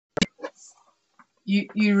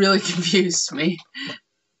You really confused me.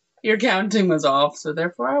 Your counting was off, so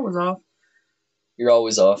therefore I was off. You're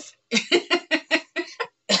always off.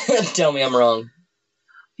 Tell me I'm wrong.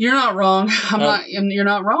 You're not wrong. You're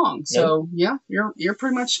not wrong. So yeah, you're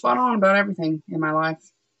pretty much spot on about everything in my life.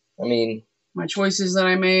 I mean, my choices that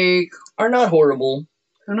I make are not horrible.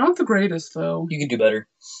 They're not the greatest, though. You could do better.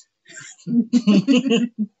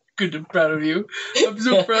 Good, I'm proud of you. I'm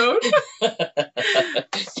so proud.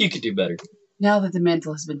 You could do better. Now that the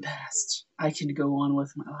mantle has been passed, I can go on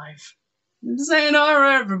with my life. I'm saying, all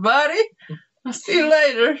right, everybody. I'll see you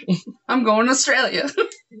later. I'm going to Australia.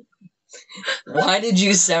 Why did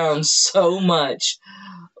you sound so much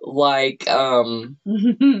like, I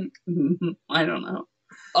don't know.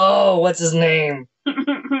 Oh, what's his name?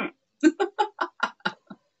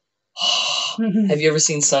 Have you ever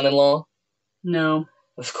seen Son-in-Law? No.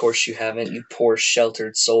 Of course you haven't, you poor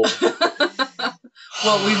sheltered soul.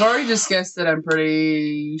 Well, we've already discussed that I'm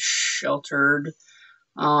pretty sheltered.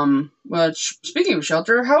 Well, speaking of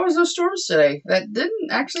shelter, how was those storms today? That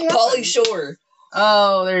didn't actually happen. Pauly Shore.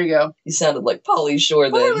 Oh, there you go. He sounded like Pauly Shore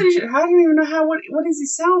then. How do you even know what does he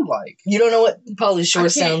sound like? You don't know what Pauly Shore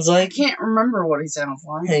sounds like? I can't remember what he sounds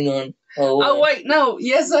like. Hang on. Oh wait, no.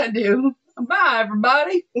 Yes, I do. Bye,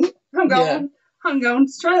 everybody. I'm going. Yeah. I'm going to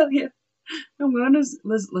Australia. I'm going to...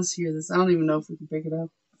 Let's hear this. I don't even know if we can pick it up.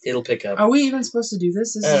 It'll pick up. Are we even supposed to do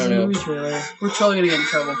this? This is a movie trailer. We're totally going to get in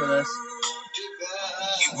trouble for this.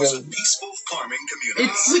 It was a peaceful farming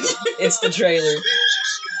community. It's the trailer.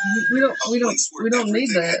 We don't need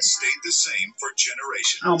that. Stayed the same for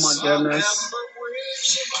generations. Oh my goodness.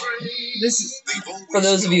 This is, for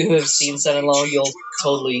those of you who have seen Son-in-Law, you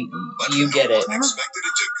get it.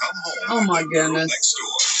 Oh my goodness.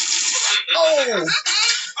 Oh!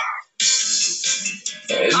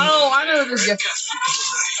 Oh, I know this guy.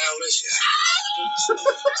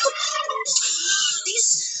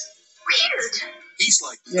 He's weird. He's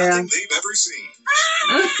like nothing they've ever seen.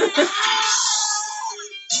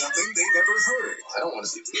 Nothing they've ever heard. I don't want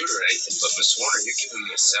to be rude or anything, but Miss Warner, you're giving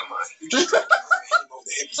me a semi.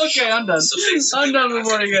 Okay, I'm done. I'm done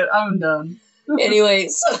recording it. I'm done. Anyway,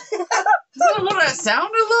 is that what that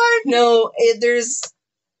sounded like? No, there's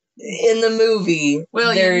in the movie.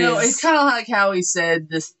 Well, it's kind of like how he said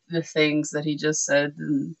the things that he just said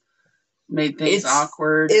and made things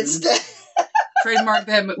awkward. Trademark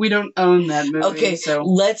that, but we don't own that movie. Okay, so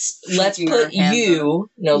let's put you.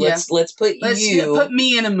 No, let's put you. Put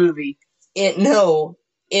me in a movie. In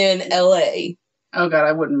L.A. Oh God,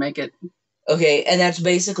 I wouldn't make it. Okay, and that's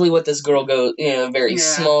basically what this girl goes. Very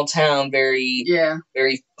small town, very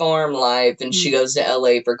farm life, and she goes to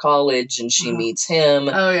L.A. for college, and she meets him.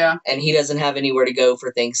 Oh yeah, and he doesn't have anywhere to go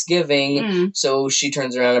for Thanksgiving, so she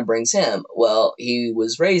turns around and brings him. Well, he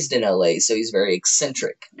was raised in L.A., so he's very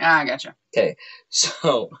eccentric. I gotcha. Okay,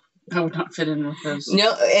 so I would not fit in with those.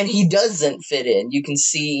 No, and he doesn't fit in. You can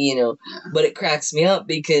see, but it cracks me up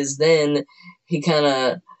because then he kind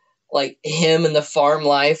of. Like, him and the farm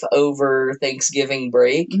life over Thanksgiving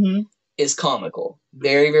break is comical.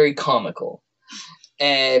 Very, very comical.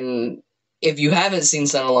 And if you haven't seen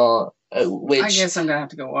Son-in-Law, which... I guess I'm going to have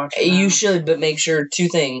to go watch it You should, but make sure 2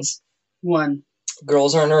 things. 1.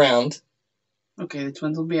 Girls aren't around. Okay, the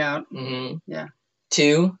twins will be out. Mm-hmm. Yeah.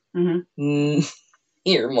 2.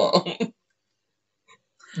 Your mom.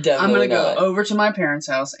 Definitely I'm going to go over to my parents'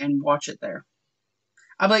 house and watch it there.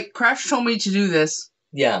 I'm like, Crash told me to do this.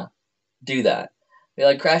 Yeah. Do that.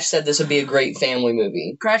 Crash said this would be a great family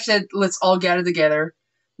movie. Crash said, let's all gather together.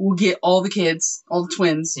 We'll get all the kids, all the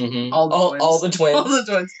twins, all the twins. All the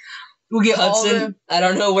twins. We'll get Hudson. I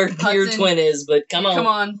don't know where your twin is, but come on. Come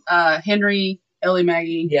on. Henry, Ellie,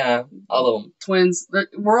 Maggie. Yeah, all of them. Twins.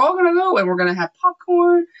 We're all going to go, and we're going to have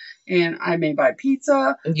popcorn, and I may buy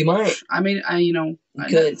pizza. You might.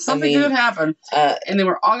 Something could happen. And then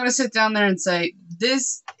we're all going to sit down there and say,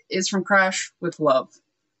 this is from Crash with love.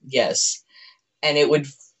 Yes. And it would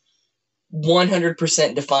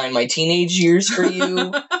 100% define my teenage years for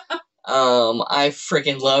you. I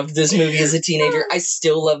freaking loved this movie as a teenager. I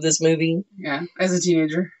still love this movie. Yeah, as a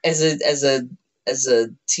teenager. As a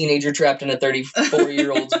teenager trapped in a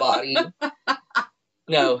 34-year-old's body.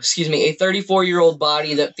 No, excuse me, a 34-year-old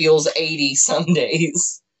body that feels 80 some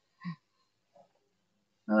days.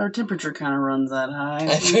 Well, our temperature kind of runs that high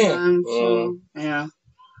sometimes. So, yeah.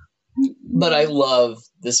 But I love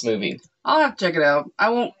this movie. I'll have to check it out. I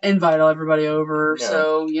won't invite everybody over,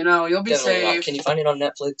 so, you'll be safe. Can you find it on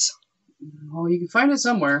Netflix? Well, you can find it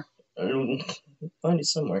somewhere. Find it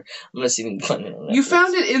somewhere. I'm going to see if you can find it on Netflix. You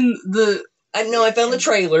found it in the... I found the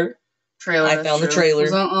trailer. I found the trailer.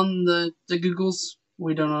 It was on the Googles.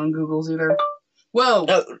 We don't own Googles either. Whoa.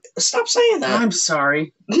 Oh, stop saying that. I'm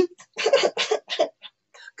sorry.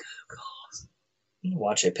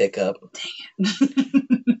 Watch it pick up. Dang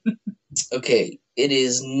it. Okay, it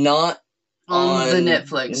is not on the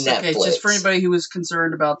Netflix. Okay, just for anybody who was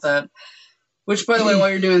concerned about that. Which, by the way, while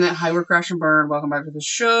you're doing that, hi, we're Crash and Burn. Welcome back to the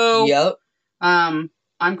show. Yep. I'm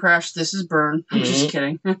Crash. This is Burn. I'm just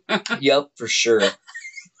kidding. Yep, for sure.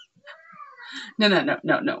 No.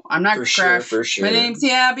 I'm not Crash. For sure. My name's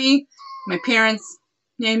Abby. My parents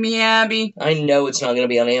named me Abby. I know it's not going to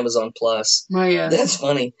be on Amazon Plus. That's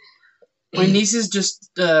funny. My nieces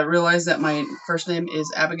just realized that my first name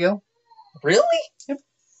is Abigail. Really? Yep.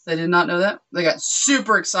 They did not know that. They got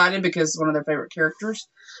super excited because one of their favorite characters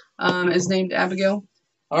is named Abigail.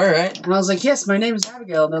 All right. And I was like, yes, my name is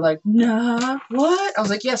Abigail. And they're like, nah, what? I was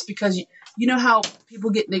like, yes, because you know how people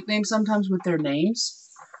get nicknames sometimes with their names?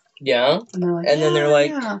 Yeah. And they're like, and then they're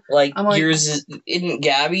like, yeah. like yours isn't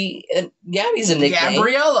Gabby? Gabby's a nickname.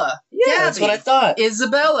 Gabriella. Yeah, Gabby. That's what I thought.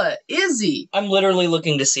 Isabella. Izzy. I'm literally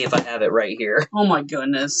looking to see if I have it right here. Oh my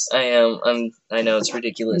goodness. I am. I know it's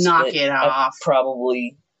ridiculous. Knock it off.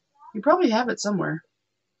 You probably have it somewhere.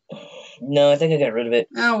 No, I think I got rid of it.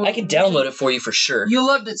 Oh, well, I could download it for you for sure. You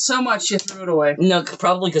loved it so much you threw it away. No,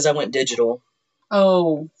 probably because I went digital.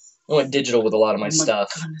 Oh. I went digital with a lot of my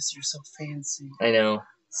stuff. Oh my goodness, you're so fancy. I know.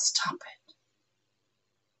 Stop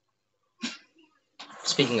it.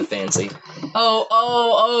 Speaking of fancy.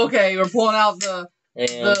 Oh, okay. You're pulling out the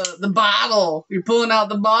bottle. You're pulling out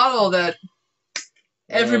the bottle that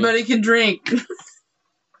everybody can drink.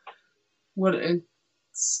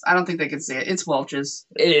 I don't think they can say it. It's Welch's.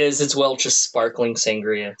 It is. It's Welch's Sparkling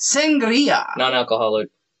Sangria. Sangria. Non-alcoholic.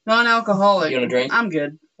 Non-alcoholic. You want a drink? I'm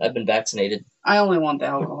good. I've been vaccinated. I only want the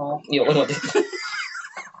alcohol. You only want the...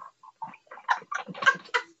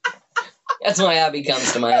 That's why Abby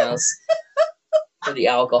comes to my house. For the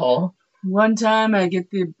alcohol. One time I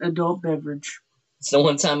get the adult beverage. It's the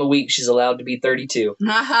one time a week she's allowed to be 32.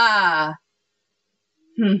 Haha.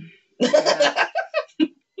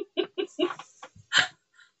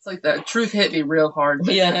 It's like that truth hit me real hard.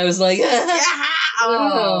 Yeah, I was like,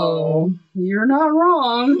 oh, you're not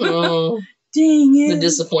wrong. Oh. Dang it. The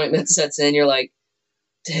disappointment sets in. You're like,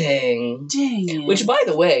 dang. Dang it. Which, by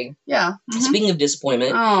the way, yeah. Speaking of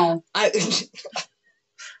disappointment, I'm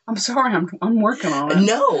sorry, I'm working on it.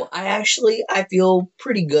 No, I feel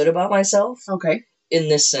pretty good about myself. Okay. In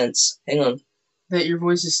this sense. Hang on. That your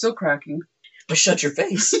voice is still cracking. But shut your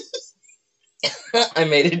face. I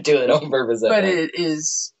made it do it on purpose. But it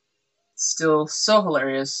is still so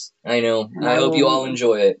hilarious. I know. I hope you all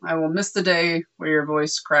enjoy it. I will miss the day where your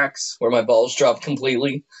voice cracks. Where my balls drop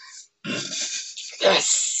completely.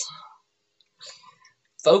 Yes!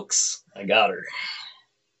 Folks, I got her.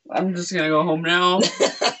 I'm just gonna go home now.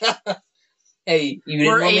 Hey, you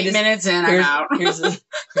didn't want me to... 8 minutes in, I'm out. here's the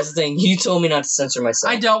thing. You told me not to censor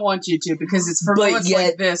myself. I don't want you to, because it's for moments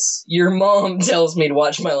like this. Your mom tells me to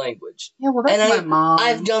watch my language. Yeah, well, that's my mom.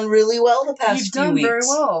 I've done really well the past few weeks. You've done very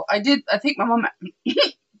well. I think my mom...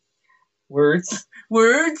 Words?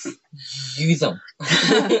 Use them.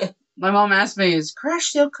 My mom asked me, is Crash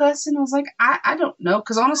still cussing? I was like, I don't know,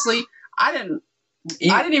 because honestly, I didn't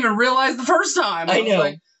even realize the first time. I know.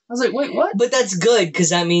 I was like, wait, what? But that's good, because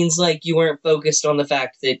that means, like, you weren't focused on the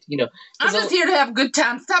fact that, you know... I'm just here to have a good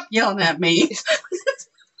time. Stop yelling at me.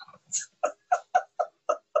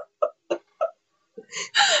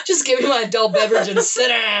 Just give me my adult beverage and sit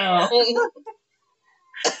down.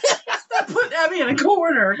 Stop putting Abby in a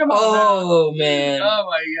corner. Come on. Oh, man. Oh,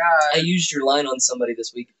 my God. I used your line on somebody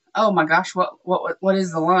this week. Oh, my gosh. What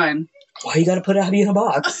is the line? Why you gotta put Abby in a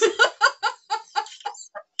box?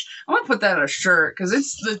 I'm gonna put that on a shirt because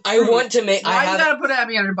it's the. I want to make. Why you gotta put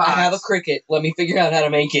Abby on your box? I have a Cricut. Let me figure out how to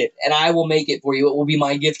make it, and I will make it for you. It will be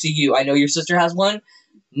my gift to you. I know your sister has one.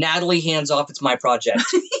 Natalie, hands off. It's my project.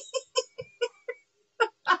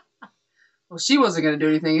 Well, she wasn't gonna do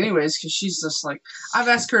anything anyways because she's just like I've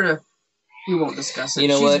asked her to. We won't discuss it. You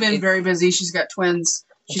know She's been very busy. She's got twins.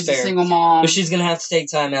 She's fair. A single mom. But she's gonna have to take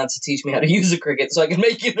time out to teach me how to use a Cricut so I can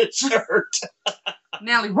make you the shirt.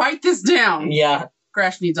 Natalie, write this down. Yeah.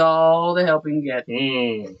 Crash needs all the help he can get.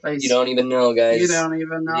 You don't even know, guys. You don't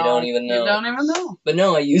even know. You don't even know. You don't even know. But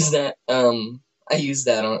no, I used that.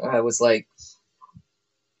 I was like,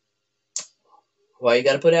 why you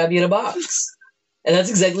gotta put Abby in a box? And that's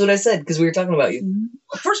exactly what I said, because we were talking about you.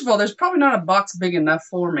 First of all, there's probably not a box big enough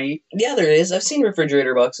for me. Yeah, there is. I've seen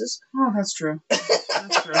refrigerator boxes. Oh, that's true.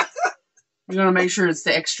 That's true. You want to make sure it's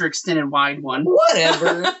the extra extended wide one.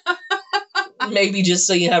 Whatever. Maybe just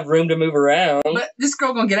so you have room to move around. But this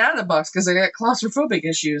girl gonna get out of the box because I got claustrophobic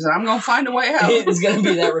issues, and I'm gonna find a way out. It's gonna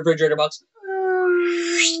be that refrigerator box.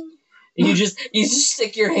 You just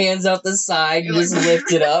stick your hands out the side and just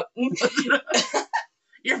lift it up.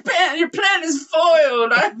 Your plan is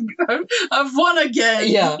foiled. I've won again.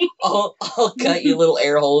 Yeah, I'll cut you little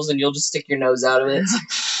air holes and you'll just stick your nose out of it.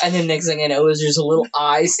 And then next thing I know is there's a little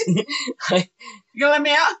eyes. You gonna let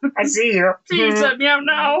me out? I see you. Please let me out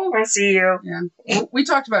now. I see you. Yeah. We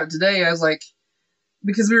talked about it today. I was like,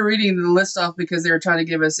 because we were reading the list off because they were trying to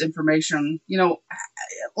give us information. You know,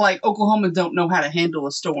 like Oklahomans don't know how to handle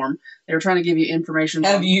a storm. They were trying to give you information.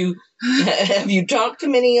 Have you talked to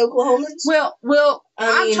many Oklahomans? Well,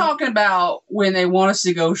 I'm talking about when they want us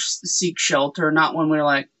to go seek shelter, not when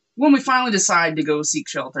when we finally decide to go seek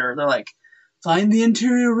shelter. They're like, find the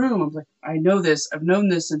interior room. I'm like, I know this. I've known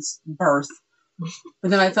this since birth. But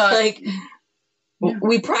then I thought, like, yeah.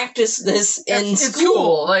 We practice this in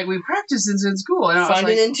school. Like, we practice this in school. And find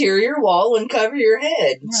an interior wall and cover your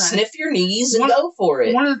head. Yeah. Sniff your knees and go for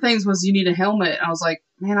it. One of the things was you need a helmet. I was like,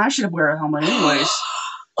 man, I should wear a helmet anyways.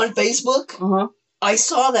 On Facebook? I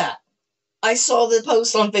saw that. I saw the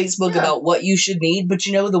post on Facebook about what you should need, but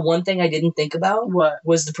you know the one thing I didn't think about? What?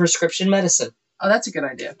 Was the prescription medicine. Oh, that's a good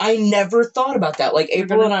idea. I never thought about that. Like,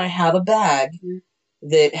 April and I have a bag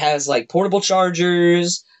that has, like, portable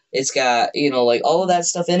chargers. It's got, you know, like, all of that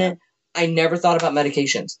stuff in it. I never thought about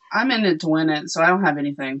medications. I'm in it to win it, so I don't have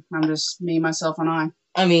anything. I'm just me, myself, and I.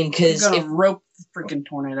 I mean, because I'm gonna rope the freaking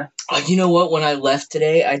tornado. You know what? When I left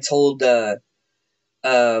today, I told, I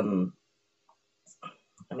mean,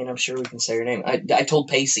 I'm sure we can say her name. I told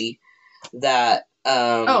Pacey that,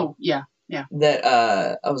 oh, yeah. That,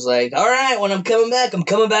 I was like, all right, when I'm coming back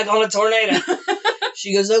on a tornado.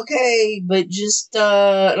 She goes, okay, but just, and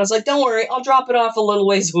I was like, don't worry, I'll drop it off a little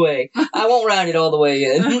ways away. I won't ride it all the way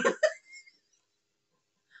in.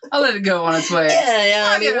 I'll let it go on its way. Yeah,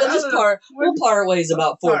 I mean, we'll part ways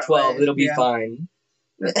about 412. It'll be fine.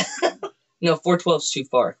 No, 412's too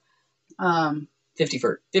far.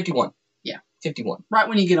 51. Yeah. 51. Right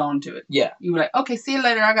when you get onto it. Yeah. You were like, okay, see you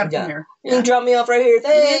later, I gotta come here. You can drop me off right here.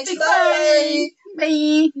 Thanks, bye!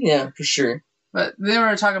 Bye! Yeah, for sure. But then we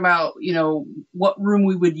were talking about, you know, what room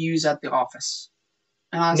we would use at the office.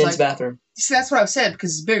 And I was Men's bathroom. See, that's what I've said,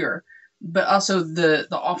 because it's bigger. But also the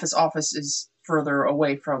office is further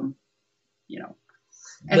away from, you know.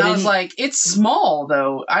 And I was like, it's small,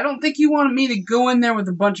 though. I don't think you want me to go in there with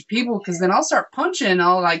a bunch of people, because then I'll start punching.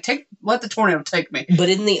 I'll, like, let the tornado take me. But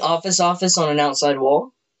isn't the office on an outside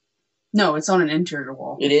wall? No, it's on an interior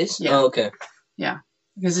wall. It is? Yeah. Oh, okay. Yeah.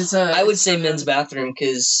 Because it's I would say men's bathroom,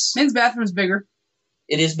 because... Men's bathroom's bigger.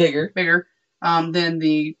 It is bigger. Bigger. Than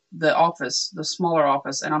the office, the smaller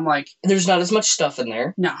office. And I'm like... There's not as much stuff in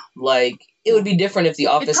there. No. Like, it would be different if the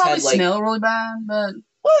office had, like... It'd probably smell really bad, but...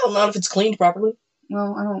 Well, not if it's cleaned properly.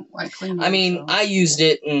 Well, I don't like cleaning. I mean, so. I used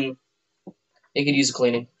it, and it could use a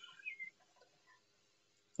cleaning.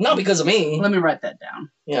 Not because of me. Let me write that down.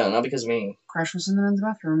 Yeah, not because of me. Crash was in the men's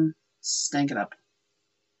bathroom. Stank it up.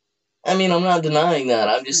 I mean, I'm not denying that.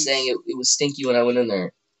 I'm just saying it was stinky when I went in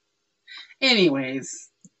there. Anyways,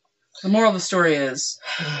 the moral of the story is,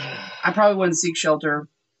 I probably wouldn't seek shelter.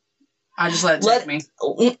 I just let it take me.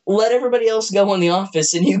 Let everybody else go in the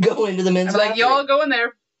office, and you go into the men's bathroom. Like, y'all go in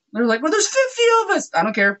there. They're like, well, there's 50 of us. I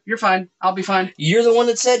don't care. You're fine. I'll be fine. You're the one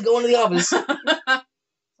that said go into the office.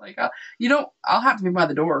 Like, I'll have to be by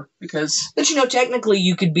the door, because... But, you know, technically,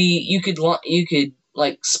 you could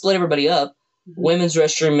like, split everybody up. Women's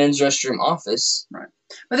restroom, men's restroom, office. Right.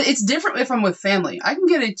 But it's different if I'm with family. I can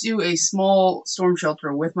get into a small storm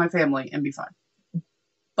shelter with my family and be fine.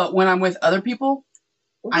 But when I'm with other people...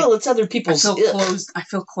 Well, it's other people's... I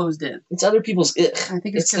feel closed in. It's other people's... I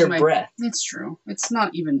think it's their breath. It's true. It's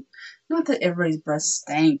not that everybody's breath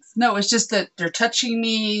stinks. No, it's just that they're touching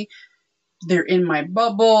me. They're in my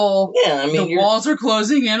bubble. Yeah, I mean... The walls are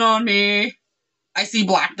closing in on me. I see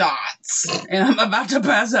black dots. And I'm about to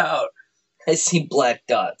pass out. I see black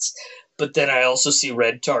dots. But then I also see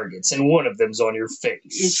red targets, and one of them's on your face.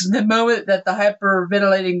 It's the moment that the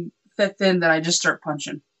hyperventilating sets in that I just start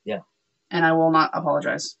punching. Yeah. And I will not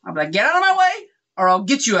apologize. I'll be like, get out of my way, or I'll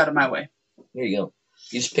get you out of my way. There you go.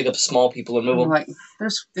 You just pick up small people and move them. Like,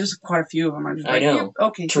 there's quite a few of them. I'm just like, I know. Yeah,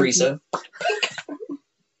 okay. Teresa.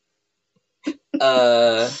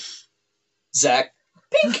 Zach.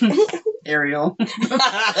 Pink. Ariel.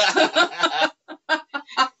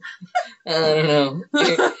 I don't know.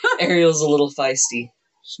 Ariel's a little feisty.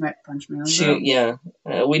 Smack punch me. Yeah.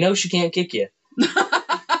 We know she can't kick you.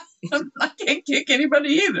 I can't kick anybody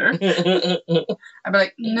either. I'd be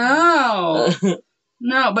like, no.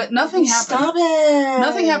 No, but nothing happened. Stop it.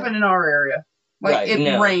 Nothing happened in our area. Like,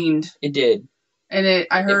 it rained. It did. And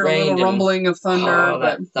I heard a little rumbling of thunder.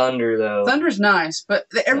 That thunder, though. Thunder's nice, but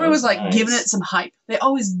everyone was like nice. giving it some hype. They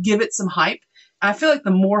always give it some hype. And I feel like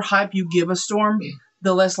the more hype you give a storm,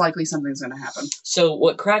 the less likely something's going to happen. So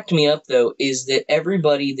what cracked me up, though, is that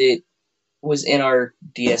everybody that was in our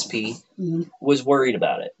DSP was worried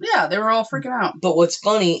about it. Yeah, they were all freaking out. But what's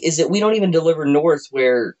funny is that we don't even deliver north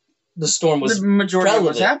where the storm was the majority relevant.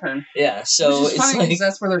 of what's happening. Yeah, so which is funny like, because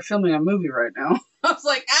that's where they're filming a movie right now. I was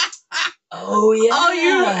like, oh yeah. Oh,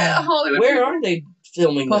 you Hollywood. Where are they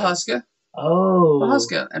filming? Pawhuska. Oh,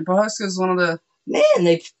 Pawhuska, and Pawhuska is one of the. Man,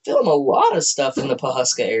 they film a lot of stuff in the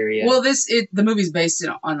Pawhuska area. Well, the movie's based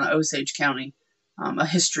on Osage County, a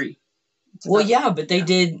history. Well, yeah, but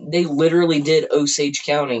they literally did Osage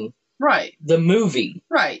County. Right. The movie.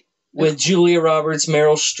 Right. With Julia Roberts,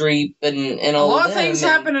 Meryl Streep, and all a lot of of things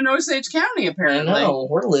happen in Osage County, apparently. I know.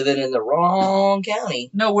 We're living in the wrong county.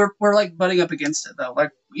 No, we're like butting up against it, though. Like,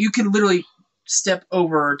 you can literally step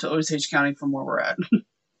over to Osage County from where we're at.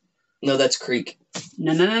 No, that's Creek.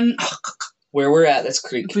 No. Where we're at, that's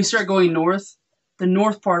Creek. If we start going north, the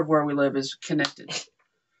north part of where we live is connected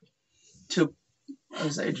to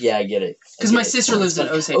Osage. Yeah, I get it. Because my sister lives in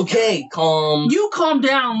Osage. Okay, calm. You calm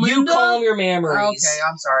down, Linda. You calm your memories. Okay,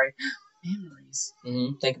 I'm sorry. Memories.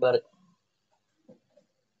 Think about it.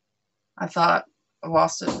 I thought I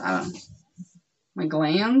lost it. I don't know. My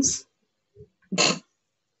glands?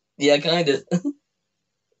 Yeah, kind of.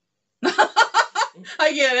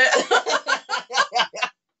 I get it.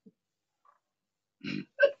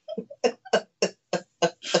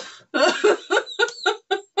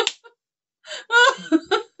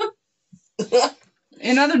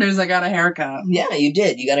 In other news, I got a haircut. Yeah, you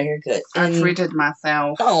did. You got a haircut. I treated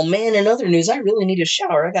myself. Oh, man, in other news, I really need a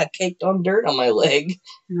shower. I got caked on dirt on my leg.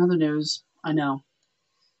 In other news, I know.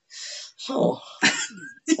 Oh.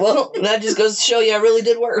 Well, that just goes to show you I really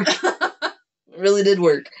did work. It really did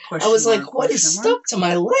work. I was like, what is stuck to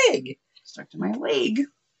my leg? Stuck to my leg.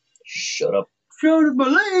 Shut up. Shut up my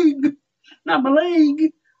leg. Not my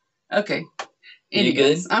leg. Okay. You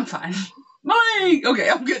good? I'm fine. My leg. Okay,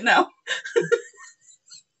 I'm good now.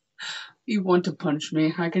 You want to punch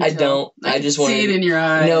me. I can tell. Don't. I just want to see it in your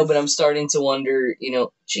eyes. No, but I'm starting to wonder,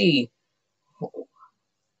 gee,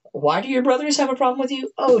 why do your brothers have a problem with you?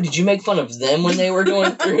 Oh, did you make fun of them when they were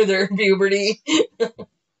going through their puberty?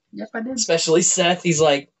 Yep, I did. Especially Seth. He's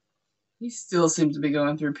like... He still seems to be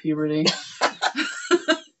going through puberty.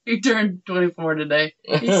 He turned 24 today.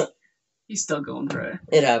 He's still going through it.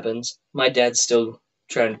 It happens. My dad's still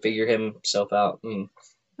trying to figure himself out. I mean,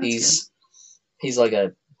 he's like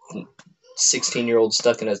a 16-year-old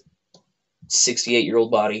stuck in a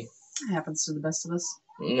 68-year-old body. It happens to the best of us.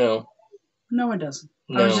 No. No, it doesn't.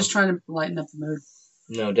 No. I was just trying to lighten up the mood.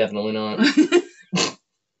 No, definitely not.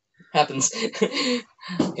 Happens.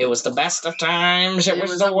 It was the best of times. It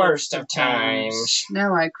was the worst of times.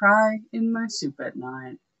 Now I cry in my soup at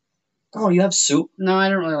night. Oh, you have soup? No, I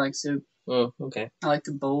don't really like soup. Oh, okay. I like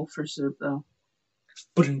to bowl for soup, though.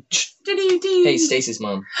 Hey, Stacy's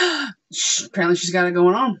mom. Apparently she's got it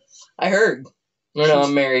going on. I heard. No,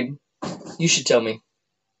 I'm married. You should tell me.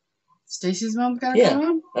 Stacy's mom's got it going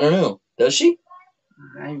on? I don't know. Does she?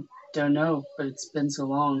 I don't know, but it's been so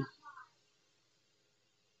long.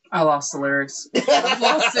 I lost the lyrics. I've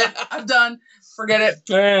lost it. I'm done. Forget it.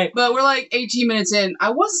 All right. But we're like 18 minutes in.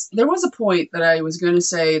 There was a point that I was going to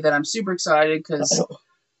say that I'm super excited because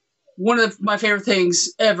one of my favorite things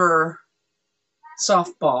ever,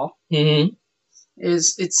 softball,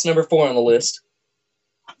 is it's number 4 on the list.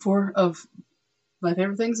 4 of my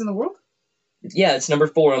favorite things in the world? Yeah, it's number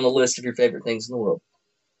 4 on the list of your favorite things in the world.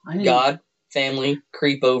 God, family,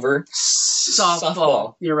 creep over,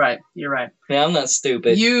 softball. You're right. Yeah, I'm not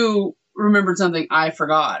stupid. You remembered something I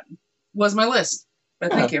forgot. Was my list.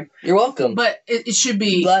 But thank you. You're welcome. But it should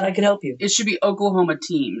be... Glad I could help you. It should be Oklahoma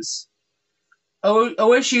teams.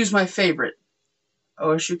 OSU's my favorite.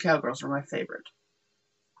 OSU Cowgirls are my favorite.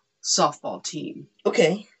 Softball team.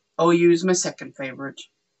 Okay. OU's my second favorite.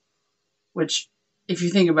 Which, if you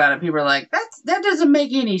think about it, people are like, that doesn't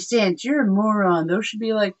make any sense. You're a moron. Those should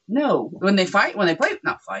be like, no. When they play each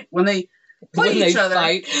other.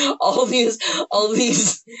 Fight, all these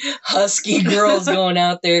husky girls going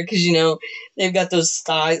out there because, they've got those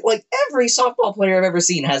thighs. Like, every softball player I've ever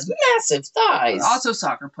seen has massive thighs. Also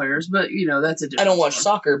soccer players, but, that's a different I don't watch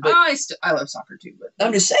soccer, but... I love soccer, too, but...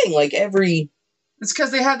 I'm just saying, like, every... It's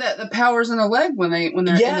because they have the powers in the leg when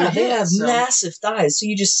they're they have massive thighs. So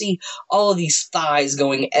you just see all of these thighs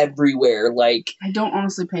going everywhere. Like, I don't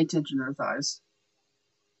honestly pay attention to their thighs.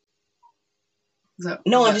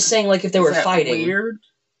 I'm just saying, like, if they were fighting. Weird?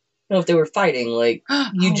 No, if they were fighting, like,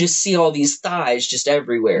 you just see all these thighs just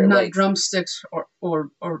everywhere. Not like drumsticks or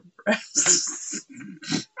breasts.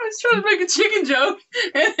 I was trying to make a chicken joke,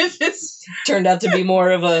 and it just turned out to be more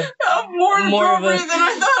of a... more appropriate than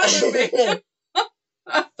I thought it would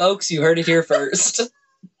be. Folks, you heard it here first.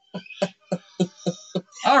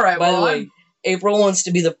 All right, By the way, April wants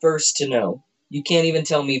to be the first to know. You can't even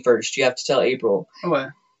tell me first. You have to tell April.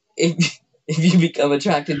 What? If you become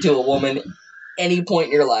attracted to a woman any point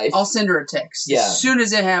in your life. I'll send her a text. Yeah. As soon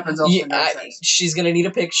as it happens, I'll send her a text. She's going to need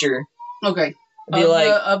a picture. Okay. Be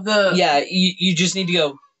of the... Yeah, you just need to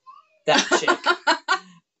go, that chick.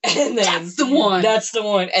 And then... That's the one. That's the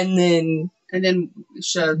one. And then...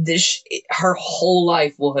 her whole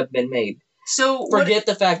life will have been made. So forget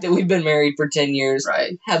the fact that we've been married for 10 years.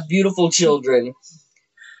 Right. Have beautiful children.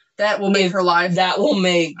 That will make her life. That will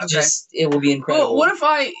make it will be incredible. Well,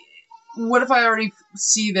 what if I already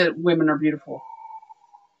see that women are beautiful?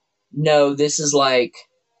 No, this is like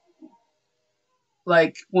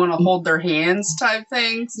want to hold their hands type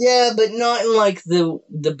things. Yeah, but not in like the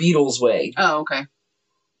Beatles way. Oh, okay.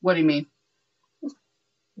 What do you mean?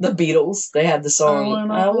 The Beatles, they had the song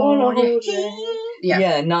I wanna hold you.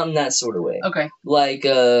 Yeah, not in that sort of way. Okay. Like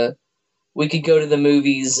we could go to the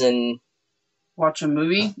movies and watch a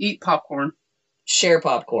movie, eat popcorn. Share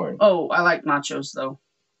popcorn. Oh, I like nachos though.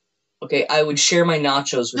 Okay, I would share my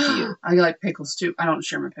nachos with you. I like pickles too. I don't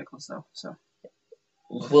share my pickles though, so.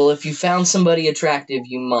 Well, if you found somebody attractive,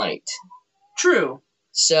 you might. True.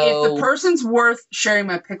 So if the person's worth sharing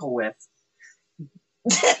my pickle with.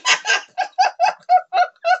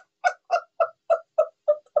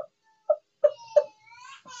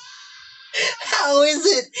 How is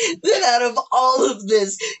it that out of all of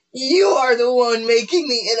this, you are the one making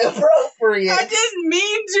the inappropriate? I didn't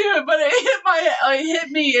mean to, but it hit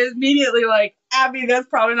me immediately like, Abby, that's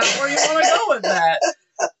probably not where you want to go with that.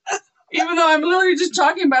 Even though I'm literally just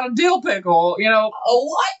talking about a dill pickle, you know. A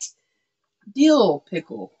what? Dill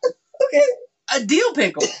pickle. Okay. A dill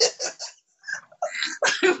pickle.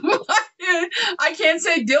 I can't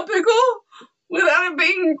say dill pickle without it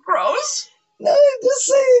being gross. No, I'm just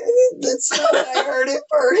saying, that's not how I heard it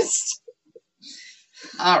first.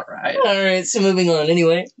 Alright, so moving on,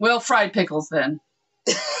 anyway. Well, fried pickles, then.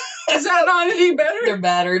 Is that not any better? They're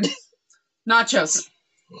battered. Nachos.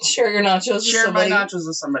 Share your nachos with somebody. Share my nachos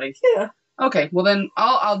with somebody. Yeah. Okay, well then,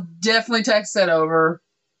 I'll definitely text that over.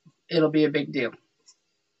 It'll be a big deal.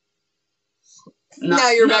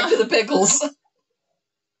 Now you're back to the pickles.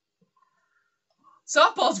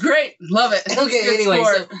 Softball's great. Love it. Okay, anyway,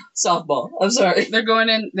 so softball. I'm sorry. They're going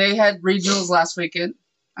in. They had regionals last weekend.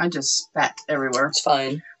 I just spat everywhere. It's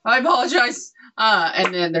fine. I apologize.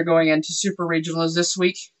 And then they're going into super regionals this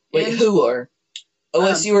week. Wait, who are?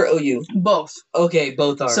 OSU or OU? Both. Okay,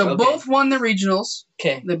 both are. So both won the regionals.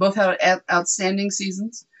 Okay. They both had outstanding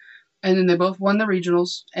seasons. And then they both won the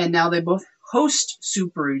regionals. And now they both host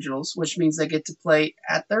super regionals, which means they get to play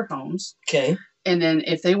at their homes. Okay. And then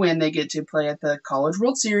if they win, they get to play at the College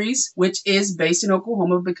World Series, which is based in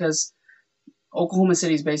Oklahoma because Oklahoma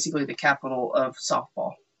City is basically the capital of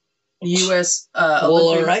softball. U.S. Well,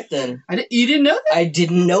 all right then. You didn't know that? I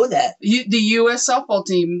didn't know that. The U.S. softball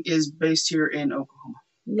team is based here in Oklahoma.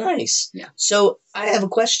 Nice. Yeah. So I have a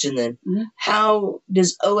question then. Mm-hmm. How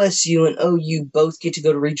does OSU and OU both get to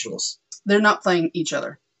go to regionals? They're not playing each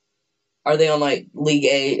other. Are they on like League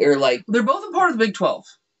A or like? They're both a part of the Big 12.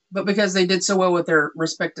 But because they did so well with their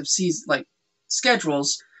respective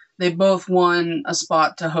schedules, they both won a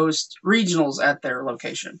spot to host regionals at their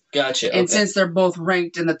location. Gotcha. And since they're both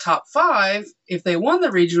ranked in the top 5, if they won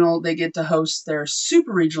the regional, they get to host their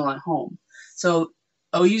super regional at home. So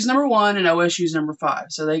OU's number 1 and OSU's number 5,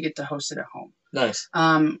 so they get to host it at home. Nice.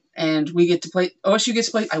 And we get to play. OSU gets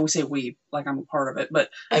to play. I would say we, like I'm a part of it, but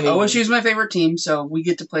OSU's my favorite team, so we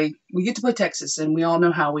get to play. We get to play Texas, and we all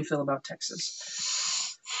know how we feel about Texas.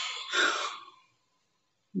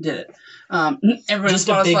 Did it. Everyone's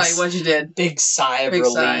like, what you did. Big sigh of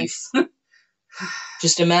relief.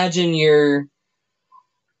 Just imagine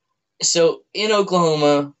so in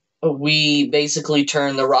Oklahoma, we basically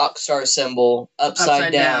turn the rock star symbol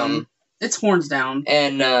upside down. It's horns down.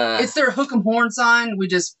 And it's their hook 'em horn sign. We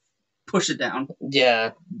just push it down.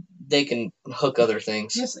 Yeah. They can hook other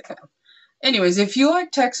things. Yes, they can. Anyways, if you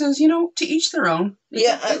like Texas, to each their own.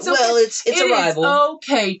 It's a rival. It's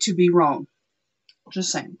okay to be wrong.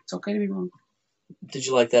 Just saying. It's okay to be wrong. Did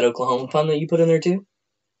you like that Oklahoma pun that you put in there too?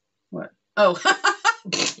 What? Oh.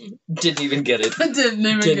 Didn't even get it. Didn't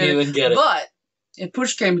even get it. But if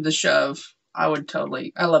push came to the shove, I would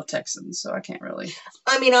totally. I love Texans, so I can't really.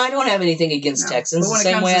 I mean, I don't have anything against Texans. The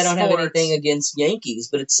same way I don't have anything against Yankees.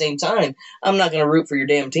 But at the same time, I'm not going to root for your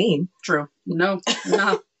damn team. True. No.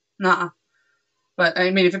 Nah. But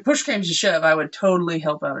I mean, if it push came to shove, I would totally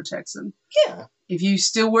help out a Texan. Yeah. If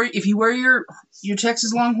you wear your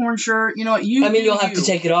Texas Longhorn shirt, you know what you. I mean, you'll have to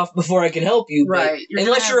take it off before I can help you. Right.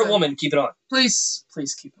 Unless you're a woman, keep it on. Please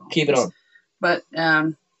keep it on. Keep it on. But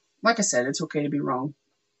like I said, it's okay to be wrong.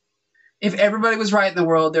 If everybody was right in the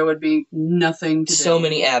world, there would be nothing to do. So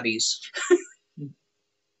many Abbeys.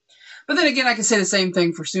 But then again, I could say the same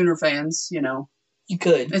thing for Sooner fans, you know. You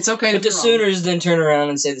could. It's okay to be wrong. But the Sooners then turn around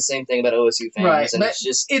and say the same thing about OSU fans. Right. And but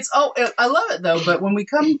I love it, though. But when we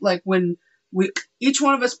come, like, when each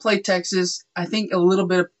one of us play Texas, I think a little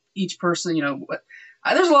bit of each person, you know.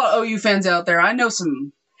 There's a lot of OU fans out there. I know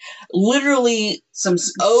some... Literally, some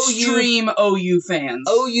extreme OU fans.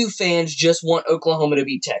 OU fans just want Oklahoma to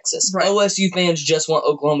beat Texas. Right. OSU fans just want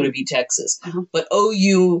Oklahoma to beat Texas. But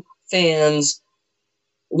OU fans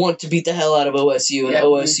want to beat the hell out of OSU and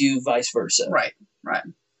OSU vice versa. Right.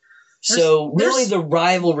 So really the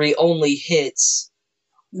rivalry only hits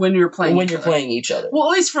when you're playing each other. Well,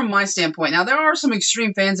 at least from my standpoint. Now there are some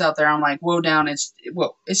extreme fans out there. I'm like, whoa down, it's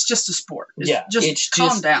just a sport. Just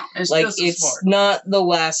calm down. It's like just a sport. It's not the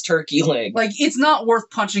last turkey leg. Like it's not worth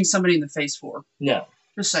punching somebody in the face for. No.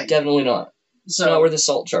 Just saying. Definitely not. It's not worth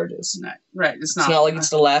assault charges. No, right. It's not. It's not like it's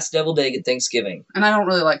the last deviled egg at Thanksgiving. And I don't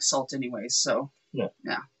really like salt anyways, so no.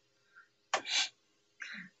 Yeah.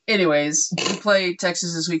 Anyways, we play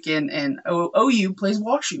Texas this weekend, and OU plays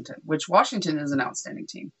Washington, which Washington is an outstanding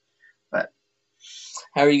team. But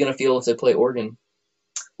how are you going to feel if they play Oregon?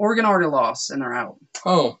 Oregon already lost, and they're out.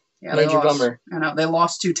 Oh, yeah, major bummer. I know they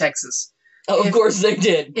lost to Texas. Oh, of course they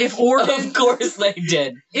did. If Oregon, of course they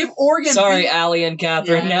did. If Oregon, sorry, Allie and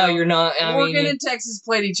Catherine. Now you're not. Oregon and Texas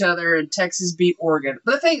played each other, and Texas beat Oregon.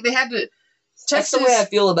 But I think they had to. Texas, that's the way I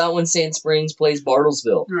feel about when Sand Springs plays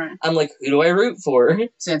Bartlesville. Right. I'm like, who do I root for?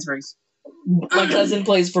 Sand Springs. My cousin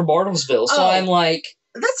plays for Bartlesville, so I'm like...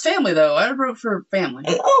 That's family, though. I root for family.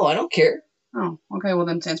 I don't care. Oh, okay, well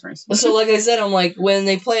then Sand Springs. So like I said, I'm like, when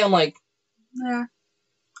they play, I'm like... Yeah.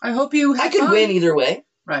 I hope you have could win either way.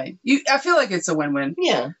 Right. I feel like it's a win-win.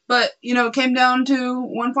 Yeah. But, it came down to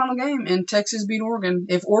one final game, and Texas beat Oregon.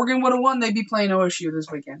 If Oregon would have won, they'd be playing OSU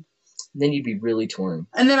this weekend. Then you'd be really torn.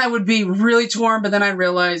 And then I would be really torn, but then I'd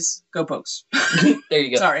realize, go Pokes. There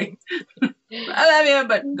you go. Sorry. I love you,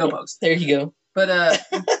 but go Pokes. There you go. But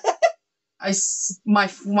my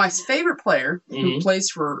favorite player who plays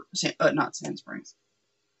for, not Sand Springs.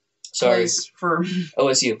 Sorry. Plays for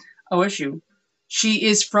OSU. She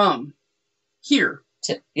is from here.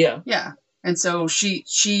 Yeah. Yeah. And so she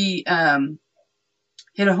hit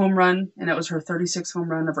a home run, and it was her 36th home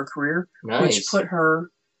run of her career, which put her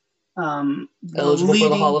eligible for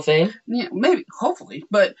the Hall of Fame? Yeah, maybe, hopefully.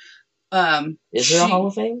 But is there a Hall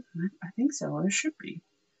of Fame? I think so. It should be.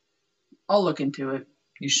 I'll look into it.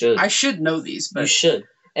 You should. I should know these, but you should.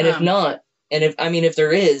 And if not, if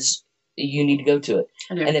there is, you need to go to it.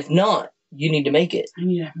 I do. And if not, you need to make it. I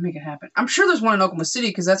need to make it happen. I'm sure there's one in Oklahoma City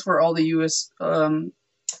because that's where all the U.S.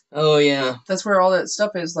 Oh yeah. That's where all that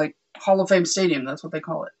stuff is, like Hall of Fame Stadium. That's what they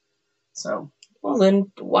call it. So. Well,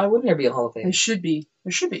 then why wouldn't there be a Hall of Fame? There should be.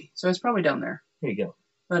 So it's probably down there. There you go.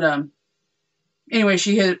 But anyway,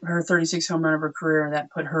 she hit her 36th home run of her career, and that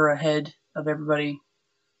put her ahead of everybody.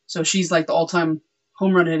 So she's like the all-time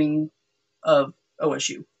home run hitting of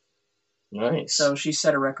OSU. Nice. So she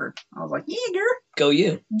set a record. I was like, yeah, girl. Go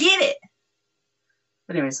you. Get it.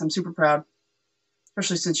 But anyways, I'm super proud,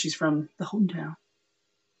 especially since she's from the hometown.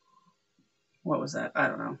 What was that? I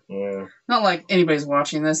don't know. Yeah. Not like anybody's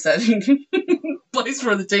watching this that plays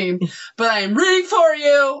for the team, but I am rooting for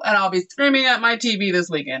you, and I'll be screaming at my TV this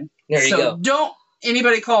weekend. There you go. Don't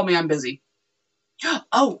anybody call me. I'm busy.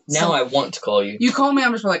 Oh. Now I want to call you. You call me,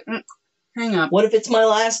 I'm just like, hang up. What if it's my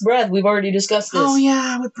last breath? We've already discussed this. Oh,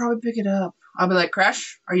 yeah, I would probably pick it up. I'll be like,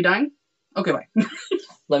 Crash, are you dying? Okay, bye.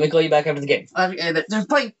 Let me call you back after the game. They're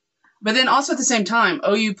playing. But then also at the same time,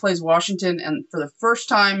 OU plays Washington, and for the first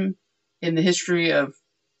time in the history of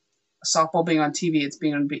softball being on TV, it's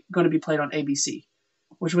going to be played on ABC,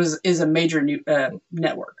 which is a major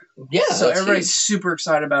network. Yeah. So everybody's super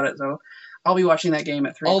excited about it. So I'll be watching that game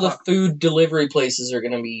at 3 o'clock. All the food delivery places are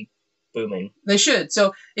going to be booming. They should.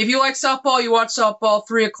 So if you like softball, you watch softball,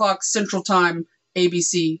 3 o'clock Central Time,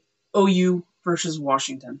 ABC, OU versus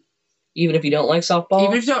Washington. Even if you don't like softball?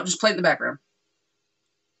 Even if you don't, just play it in the background.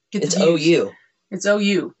 It's OU. It's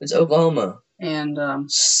OU. It's Oklahoma. And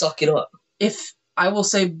suck it up. If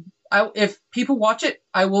people watch it,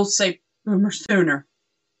 I will say Boomer Sooner.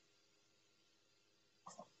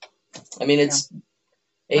 I mean, it's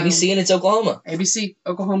ABC and it's Oklahoma. ABC,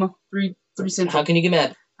 Oklahoma, 3 Central. How can you get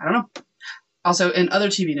mad? I don't know. Also, in other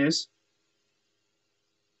TV news,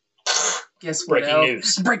 guess what Breaking else?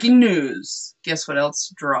 news. Breaking news. Guess what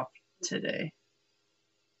else dropped today?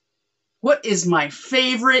 What is my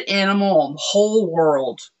favorite animal in the whole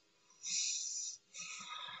world?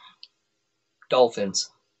 Dolphins.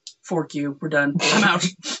 Fork you. We're done. I'm out.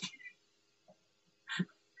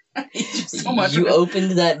 I hate you so much. You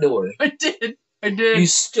opened that door. I did. You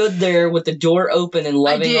stood there with the door open and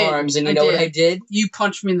loving arms, and you know what I did? You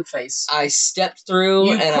punched me in the face. I stepped through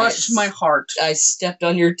you and crushed my heart. I stepped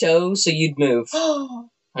on your toe so you'd move.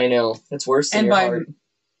 I know. It's worse than your heart.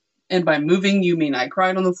 And by moving, you mean I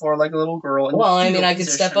cried on the floor like a little girl. Well, I mean, I could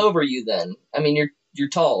step over you then. I mean, you're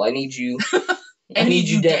tall. I need you. I need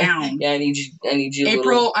you down. Yeah, I need you.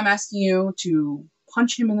 April, I'm asking you to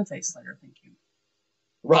punch him in the face later. Thank you.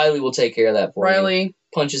 Riley will take care of that for you. Riley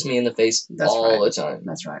punches me in the face all the time.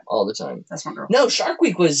 That's right. All the time. That's my girl. No, Shark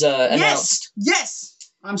Week was announced. Yes!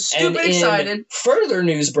 I'm stupid excited. Further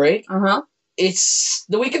news break. Uh-huh. It's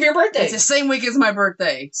the week of your birthday. It's the same week as my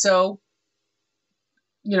birthday. So,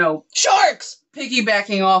 you know. Sharks!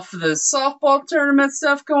 Piggybacking off the softball tournament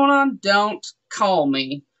stuff going on, don't call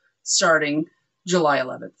me starting July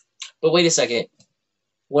 11th. But wait a second.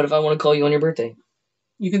 What if I want to call you on your birthday?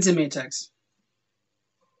 You can send me a text.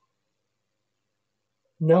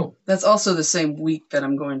 No. That's also the same week that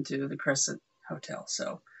I'm going to the Crescent Hotel,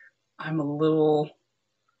 so I'm a little...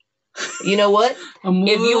 You know what? I'm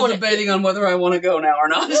debating on whether I want to go now or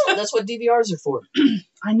not. No, that's what DVRs are for.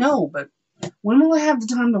 I know, but when will I have the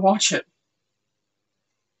time to watch it?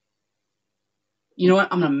 You know what?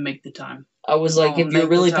 I'm going to make the time. I was like, if you're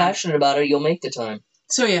really passionate about it, you'll make the time.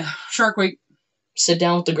 So yeah, Shark Week. Sit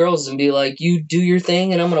down with the girls and be like, you do your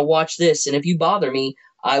thing and I'm going to watch this. And if you bother me,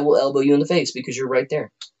 I will elbow you in the face because you're right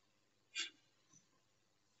there.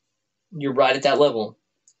 You're right at that level.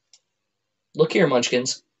 Look here,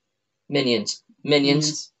 Munchkins. Minions.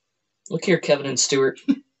 Look here, Kevin and Stuart.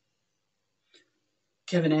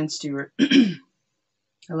 Kevin and Stuart. I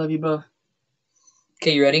love you both.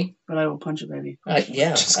 Okay, you ready? But I will punch a baby.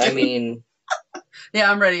 Yeah, I mean...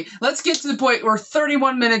 Yeah, I'm ready. Let's get to the point. We're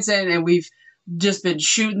 31 minutes in and we've just been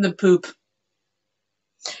shooting the poop.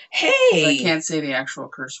 Hey! I can't say the actual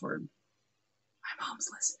curse word. My mom's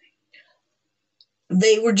listening.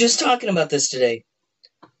 They were just talking about this today.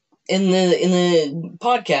 In the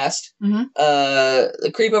podcast,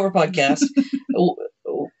 the Creepover podcast,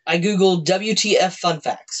 I Googled WTF Fun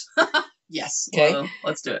Facts. Yes. Okay. Well,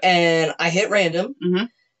 let's do it. And I hit random,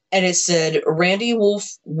 and it said Randy Wolf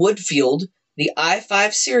Woodfield, the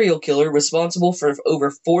I-5 serial killer responsible for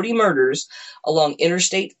over 40 murders along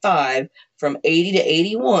Interstate 5 from 80 to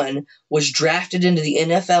 81, was drafted into the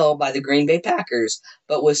NFL by the Green Bay Packers,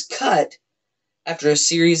 but was cut after a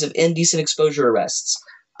series of indecent exposure arrests.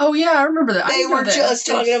 Oh yeah, I remember that. They were just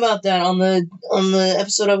talking about that on the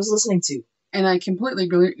episode I was listening to. And I completely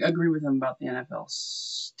agree with them about the NFL.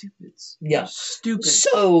 Stupids. Yeah. Stupid.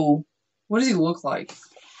 So... What does he look like?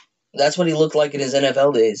 That's what he looked like in his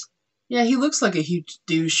NFL days. Yeah, he looks like a huge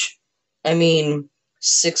douche. I mean,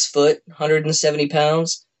 6 foot, 170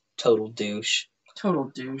 pounds. Total douche.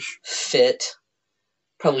 Total douche. Fit.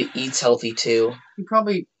 Probably eats healthy, too. He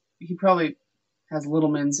probably has little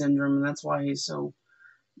man syndrome, and that's why he's so...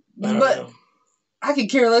 I don't know. I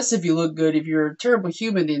could care less if you look good. If you're a terrible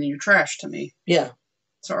human, then you're trash to me. Yeah.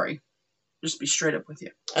 Sorry. Just be straight up with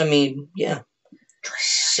you. I mean, yeah.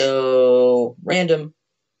 So, random.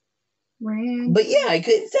 But yeah,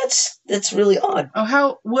 that's really odd.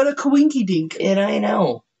 Oh, what a coinky dink. And I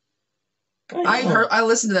know. I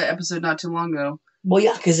listened to that episode not too long ago. Well,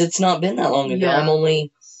 yeah, because it's not been that long ago. Yeah. I'm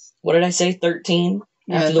only, what did I say, 13?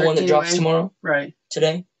 After the one that drops tomorrow? Right.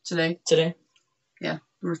 Today? Yeah.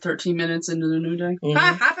 We're 13 minutes into the new day. Mm-hmm.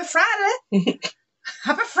 Hi, happy Friday.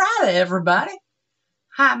 Happy Friday, everybody.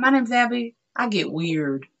 Hi, my name's Abby. I get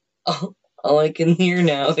weird. Oh, all I can hear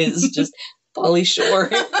now is just Pauly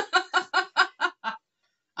Shore.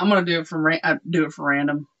 I'm gonna do it for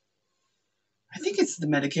random. I think it's the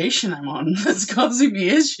medication I'm on that's causing me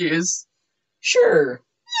issues. Sure.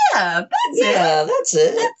 Yeah, that's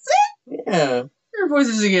it. Yeah. Your voice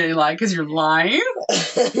isn't getting light because you're lying.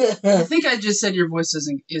 I think I just said your voice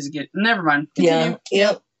isn't getting... Never mind. Continue.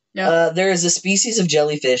 Yeah. There is a species of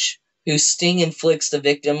jellyfish whose sting inflicts the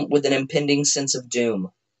victim with an impending sense of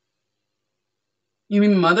doom. You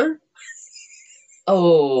mean mother?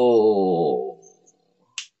 Oh.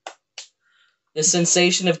 The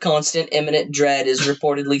sensation of constant imminent dread is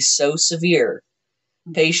reportedly so severe,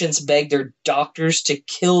 patients beg their doctors to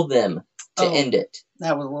kill them to end it.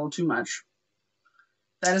 That was a little too much.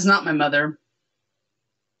 That is not my mother.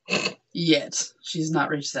 Yet. She's not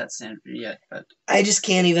reached that standard yet, but... I just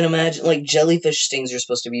can't even imagine, like, jellyfish stings are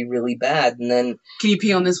supposed to be really bad, and then... Can you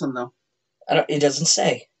pee on this one, though? It doesn't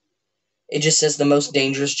say. It just says the most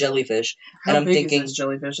dangerous jellyfish. How and I'm big thinking, is this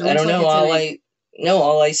jellyfish? I don't know,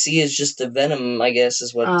 all I see is just the venom, I guess,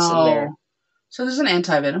 is what's in there. So there's an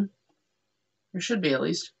anti-venom. There should be, at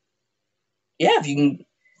least. Yeah, if you can...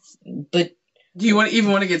 But... Do you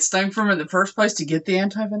even want to get stung from it in the first place to get the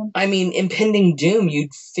anti-venom? I mean, impending doom,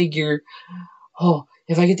 you'd figure, oh,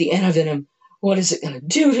 if I get the anti-venom, what is it going to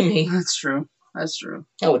do to me? That's true. That's true.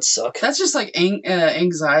 That would suck. That's just like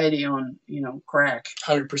anxiety on, crack.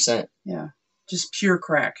 100%. Yeah. Just pure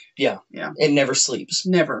crack. Yeah. Yeah. It never sleeps.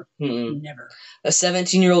 Never. Mm-mm. Never. A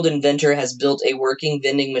 17-year-old inventor has built a working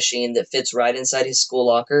vending machine that fits right inside his school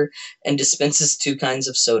locker and dispenses 2 kinds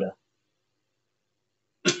of soda.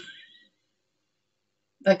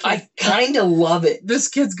 I kind of love it. This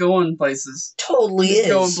kid's going places. Totally is.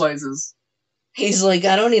 Going places. He's like,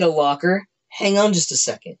 I don't need a locker. Hang on just a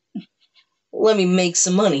second. Let me make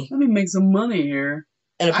some money. Let me make some money here.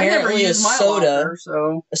 And apparently a soda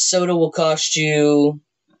will cost you...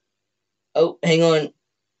 Oh, hang on.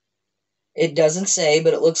 It doesn't say,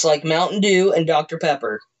 but it looks like Mountain Dew and Dr.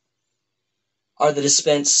 Pepper are the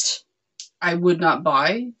dispensed... I would not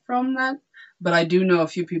buy from that, but I do know a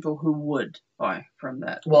few people who would buy from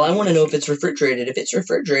that. Well, I want to know if it's refrigerated. If it's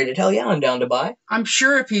refrigerated, hell yeah, I'm down to buy. I'm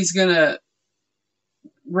sure if he's going to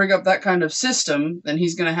rig up that kind of system, then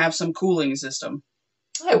he's going to have some cooling system.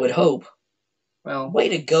 I would hope. Well, way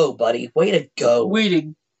to go, buddy. Way to go. Way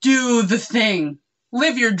to do the thing.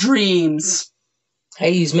 Live your dreams.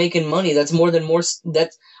 Hey, he's making money. That's more than most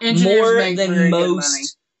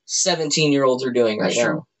 17-year-olds are doing right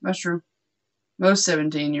now. That's true. Most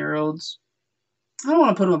 17-year-olds. I don't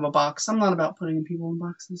want to put them in a box. I'm not about putting people in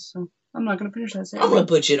boxes, so I'm not going to finish that statement. I'm going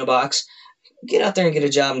to put you in a box. Get out there and get a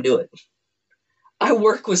job and do it. I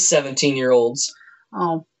work with 17-year-olds.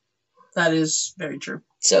 Oh, that is very true.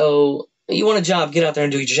 So, you want a job, get out there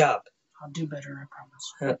and do your job. I'll do better, I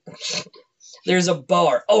promise. There's a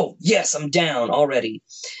bar. Oh, yes, I'm down already.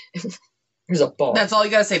 There's a bar. That's all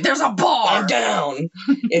you got to say. There's a bar! I'm down.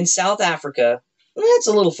 In South Africa. That's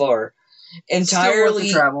a little far. Still worth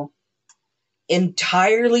the travel.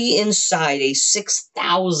 Entirely inside a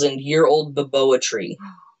 6,000-year-old baboa tree.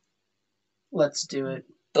 Let's do it.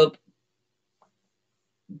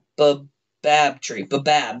 Babab tree.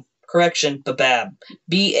 Babab. Correction, Babab.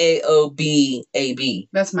 Baobab.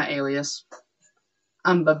 That's my alias.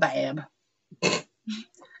 I'm Babab.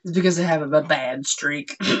 It's because I have a Babab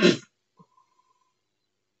streak.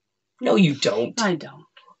 No, you don't. I don't.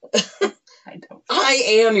 I don't. I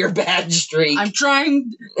am your bad streak. I'm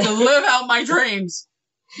trying to live out my dreams.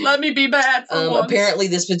 Let me be bad for once. Apparently,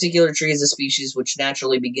 this particular tree is a species which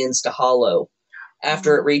naturally begins to hollow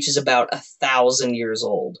after it reaches about 1,000 years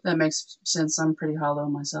old. That makes sense. I'm pretty hollow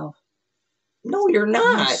myself. No, you're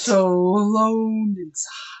not. I'm so alone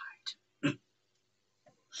inside.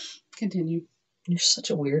 Continue. You're such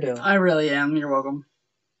a weirdo. I really am. You're welcome.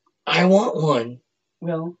 I want one.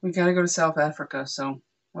 Well, we gotta go to South Africa, so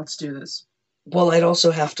let's do this. Well, I'd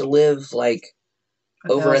also have to live, like,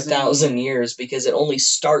 over 1,000 years, because it only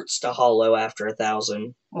starts to hollow after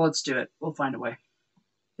 1,000. Well, let's do it. We'll find a way.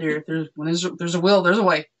 There's a will, there's a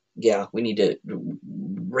way. Yeah, we need to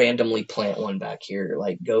randomly plant one back here.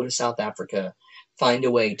 Like, go to South Africa, find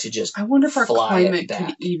a way to just I wonder if our fly climate it back.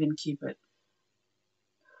 could even keep it.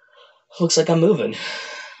 Looks like I'm moving.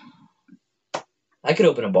 I could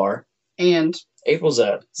open a bar. And April's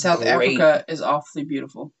South Africa is awfully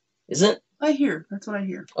beautiful. Is it? I hear. That's what I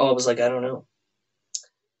hear. Oh, I was like, I don't know.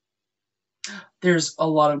 There's a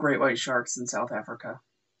lot of great white sharks in South Africa,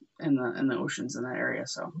 in the oceans in that area.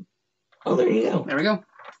 So. Oh, there you go. There we go.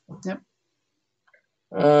 Yep.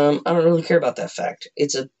 I don't really care about that fact.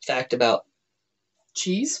 It's a fact about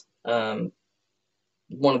cheese. One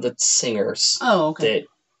of the singers. Oh, okay.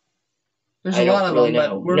 There's a lot of really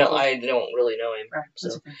them, know. No, I don't really know him. Right,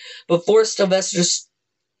 so. okay. Before Sylvester,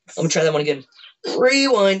 let me try that one again.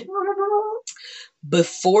 Rewind.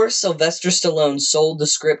 Before Sylvester Stallone sold the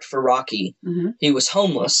script for Rocky, he was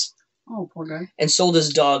homeless. Oh, poor guy. And sold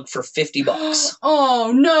his dog for $50.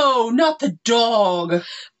 Oh, no, not the dog.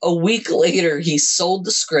 A week later, he sold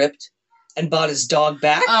the script and bought his dog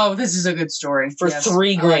back. Oh, this is a good story. For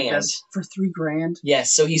 $3,000. Like for $3,000?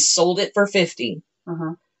 Yes, so he sold it for $50.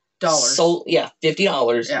 Dollars.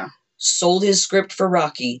 $50. Yeah. Sold his script for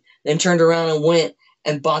Rocky, then turned around and went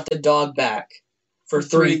and bought the dog back for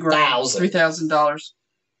 $3,000. $3,000.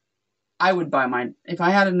 I would buy mine. If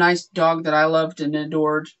I had a nice dog that I loved and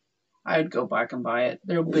adored, I'd go back and buy it.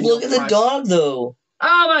 Look at the dog, though.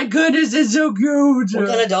 Oh my goodness, it's so cute. What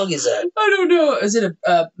kind of dog is that? I don't know. Is it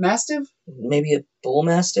a Mastiff? Maybe a Bull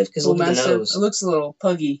Mastiff? Because look at the nose. It looks a little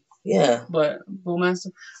puggy. Yeah. But Bull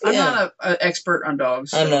Mastiff? I'm not an expert on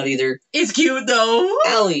dogs. So. I'm not either. It's cute, though.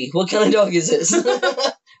 Allie, what kind of dog is this?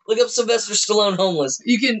 Look up Sylvester Stallone homeless.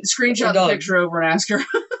 You can screenshot the picture over and ask her.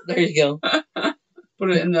 There you go. Put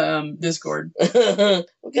it in the Discord. What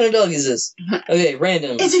kind of dog is this? Okay,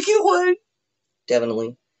 random. It's a cute one.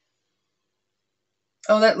 Definitely.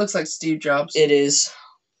 Oh, that looks like Steve Jobs. It is.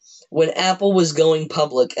 When Apple was going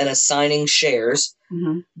public and assigning shares,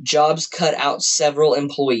 Jobs cut out several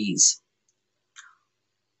employees.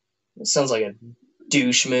 It sounds like a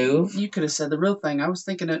douche move. You could have said the real thing. I was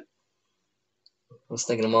thinking it. I was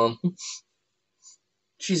thinking of Mom.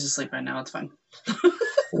 She's asleep right now. It's fine.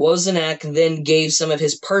 Wozniak then gave some of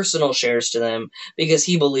his personal shares to them because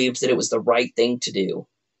he believed that it was the right thing to do.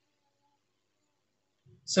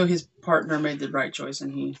 So his partner made the right choice,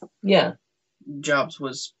 and he... Yeah. Jobs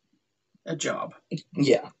was a job.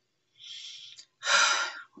 Yeah.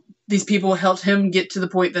 These people helped him get to the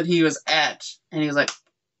point that he was at, and he was like,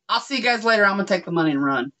 I'll see you guys later, I'm going to take the money and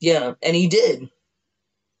run. Yeah, and he did.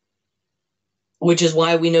 Which is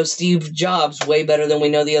why we know Steve Jobs way better than we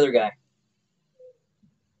know the other guy.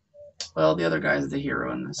 Well, the other guy's the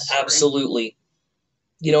hero in this story. Absolutely.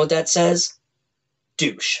 You know what that says?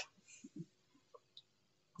 Douche.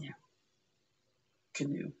 Yeah.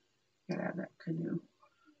 Canoe. Gotta add that canoe.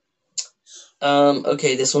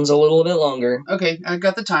 Okay, this one's a little bit longer. Okay, I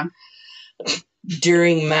got the time.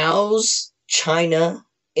 During Mao's China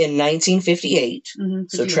in 1958,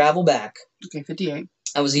 so travel back. Okay, 58.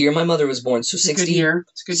 That was the year my mother was born, so 60 It's a good year.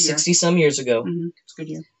 It's a good year. 60-some years ago. It's a good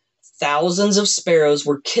year. Thousands of sparrows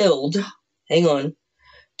were killed, hang on,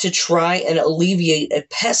 to try and alleviate a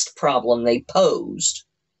pest problem they posed.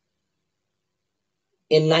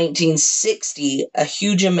 In 1960, a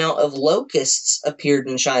huge amount of locusts appeared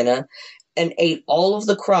in China and ate all of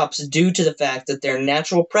the crops due to the fact that their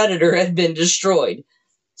natural predator had been destroyed.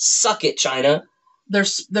 Suck it, China.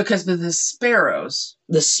 Because of the sparrows.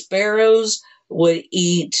 The sparrows would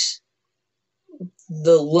eat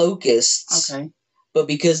the locusts. Okay. But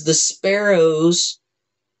because the sparrows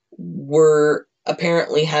were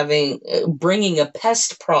apparently bringing a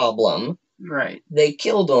pest problem, right? They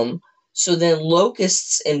killed them. So then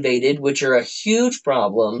locusts invaded, which are a huge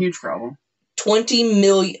problem. Huge problem. 20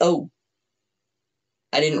 million. Oh,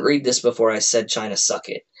 I didn't read this before I said China suck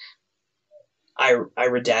it. I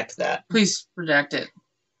redact that. Please redact it.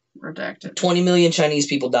 Redact it. 20 million Chinese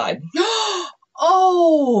people died.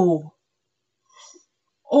 Oh.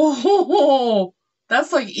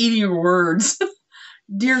 That's like eating your words.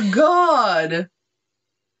 Dear God.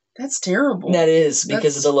 That's terrible. That is,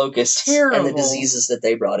 because of the locusts terrible. And the diseases that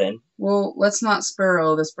they brought in. Well, let's not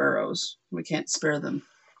sparrow the sparrows. We can't spare them.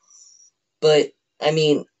 But, I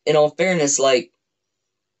mean, in all fairness, like...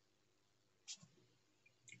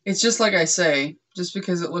 It's just like I say, just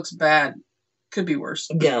because it looks bad, could be worse.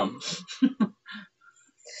 Yeah.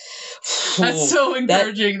 That's so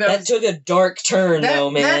encouraging. That took a dark turn, though,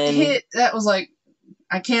 man. That was like,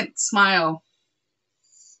 I can't smile.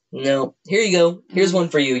 No. Here you go. Here's one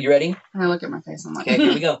for you. You ready? I look at my face. I'm like, okay,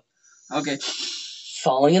 here we go. Okay.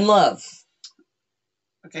 Falling in love.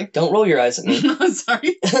 Okay. Don't roll your eyes at me.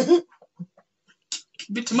 Sorry.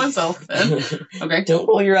 Keep it to myself, then. Okay. Don't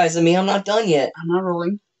roll your eyes at me. I'm not done yet. I'm not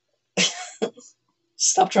rolling.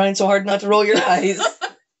 Stop trying so hard not to roll your eyes.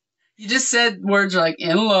 You just said words like,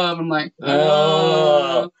 in love. I'm like,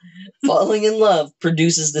 Falling in love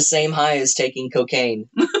produces the same high as taking cocaine.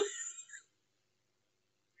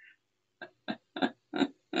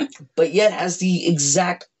 But yet has the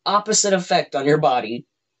exact opposite effect on your body.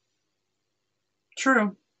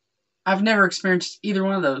 True. I've never experienced either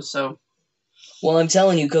one of those, so... Well, I'm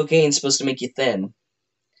telling you, cocaine's supposed to make you thin.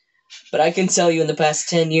 But I can tell you in the past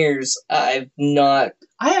 10 years, I've not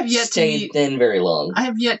stayed thin very long. I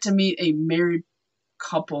have yet to meet a married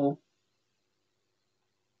couple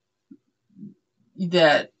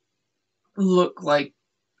that look like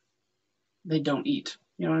they don't eat.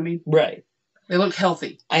 You know what I mean? Right. They look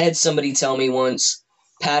healthy. I had somebody tell me once,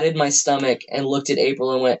 patted my stomach and looked at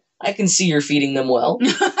April and went, I can see you're feeding them well.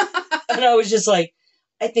 And I was just like,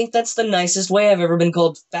 I think that's the nicest way I've ever been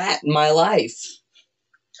called fat in my life.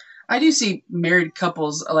 I do see married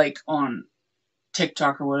couples like on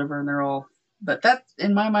TikTok or whatever, and they're all, but that,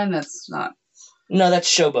 in my mind, that's not. No, that's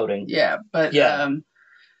showboating. Yeah, but yeah.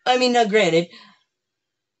 I mean, now granted,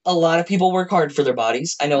 a lot of people work hard for their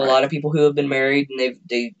bodies. I know a lot of people who have been married and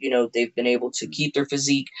they've been able to keep their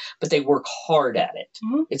physique, but they work hard at it.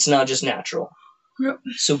 Mm-hmm. It's not just natural. Yep.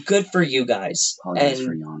 So good for you guys. Apologize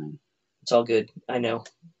for yawning. It's all good. I know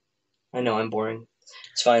I'm boring.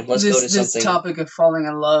 It's fine. Let's go to something. This topic of falling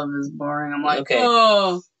in love is boring. I'm like, okay.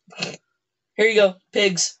 Oh. Here you go.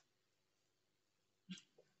 Pigs.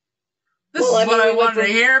 This is what I wanted to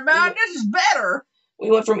hear about. This is better.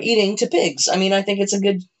 We went from eating to pigs. I mean, I think it's a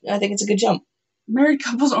good jump. Married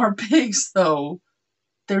couples aren't pigs, though.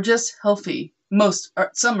 They're just healthy.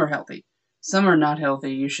 Some are healthy. Some are not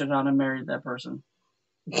healthy. You should not have married that person.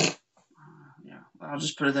 Yeah, I'll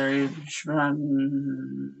just put it there.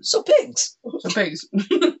 So pigs.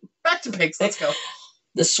 Back to pigs. Let's go.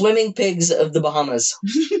 The swimming pigs of the Bahamas.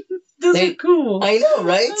 Those are cool. I know,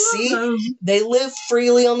 right? See? They live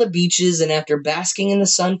freely on the beaches, and after basking in the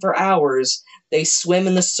sun for hours, they swim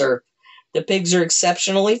in the surf. The pigs are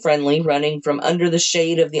exceptionally friendly, running from under the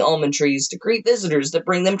shade of the almond trees to greet visitors that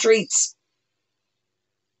bring them treats.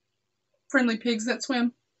 Friendly pigs that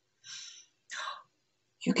swim.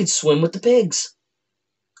 You could swim with the pigs.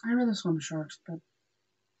 I'd rather swim with sharks, but...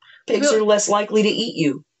 Pigs are less likely to eat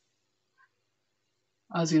you.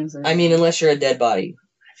 I was going to say... I mean, unless you're a dead body.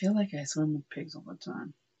 I feel like I swim with pigs all the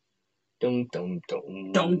time. Dum, dum,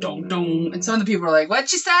 dum. Dum, dum, dum. And some of the people are like,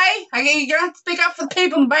 "What'd you say? You're going to have to speak up for the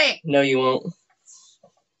people in the back." No, you won't.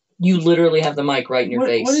 You literally have the mic right in your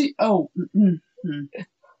face. What are you...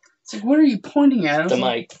 It's like, what are you pointing at? The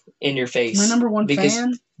mic in your face. My number one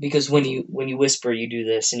fan? Because when you whisper, you do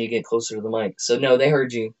this, and you get closer to the mic. So, no, they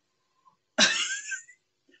heard you. I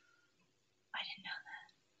didn't know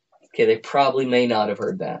that. Okay, they probably may not have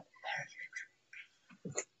heard that.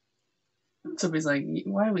 Somebody's like,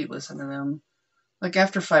 why do we listen to them? Like,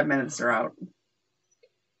 after 5 minutes, they're out.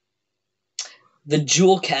 The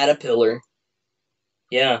jewel caterpillar,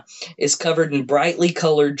 is covered in brightly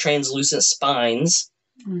colored translucent spines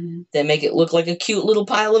that make it look like a cute little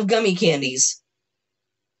pile of gummy candies.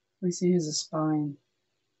 At least he has a spine.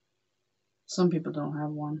 Some people don't have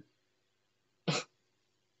one.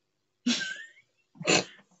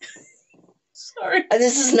 Sorry.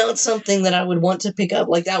 This is not something that I would want to pick up.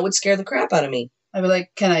 Like, that would scare the crap out of me. I'd be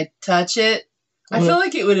like, can I touch it? I feel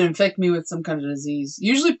like it would infect me with some kind of disease.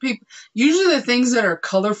 Usually the things that are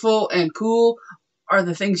colorful and cool are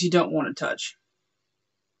the things you don't want to touch.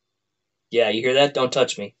 Yeah, you hear that? Don't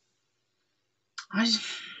touch me.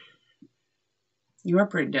 You are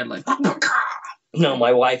pretty deadly. No,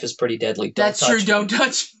 my wife is pretty deadly. That's true. Don't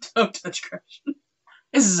touch Crash.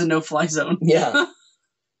 This is a no-fly zone. Yeah.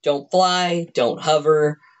 Don't fly. Don't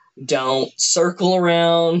hover. Don't circle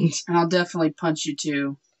around. And I'll definitely punch you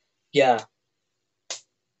too. Yeah.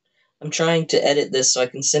 I'm trying to edit this so I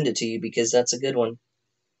can send it to you because that's a good one.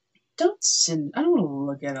 Don't send. I don't want to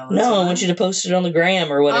look at it all the time. I want you to post it on the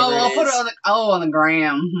gram or whatever. I'll put it on the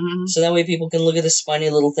gram. Mm-hmm. So that way people can look at this spiny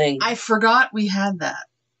little thing. I forgot we had that.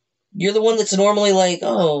 You're the one that's normally like, I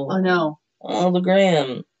know. Oh, the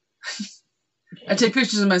gram. I take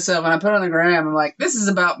pictures of myself and I put it on the gram. I'm like, this is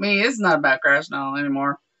about me. It's not about Crash Now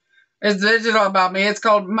anymore. It's digital about me. It's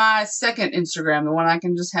called my second Instagram, the one I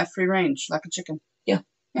can just have free range like a chicken. Yeah.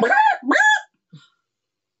 That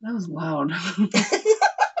was loud.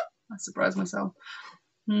 I surprised myself.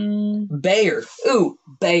 Bear. Ooh,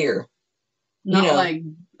 bear. Not like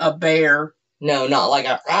a bear. No, not like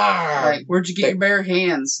a... Like, where'd you get your bare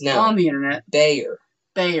hands? No. On the internet. Bear.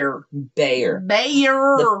 The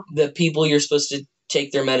people you're supposed to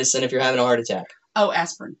take their medicine if you're having a heart attack. Oh,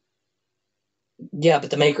 aspirin. Yeah, but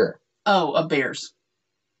the maker. Oh, of bears.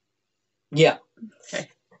 Yeah. Okay.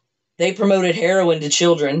 They promoted heroin to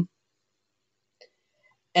children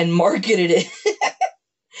and marketed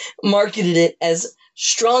it as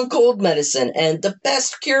strong cold medicine and the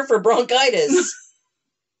best cure for bronchitis.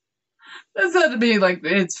 That's had to be like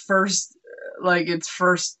its first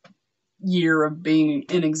year of being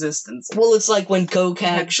in existence. Well, it's like when Coke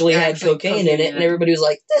actually had cocaine in it, and everybody was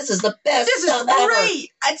like, "This is the best. This is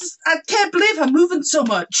great! I can't believe I'm moving so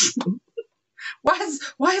much. Why is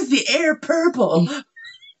the air purple?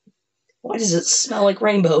 Why does it smell like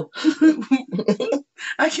rainbow?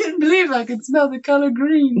 I can't believe I can smell the color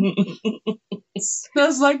green. It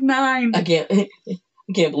smells like 9. I can't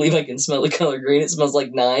believe I can smell the color green. It smells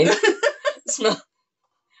like 9.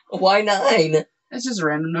 Why 9? That's just a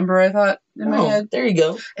random number I thought in my head. There you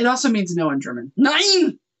go. It also means no in German.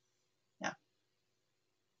 9! Yeah.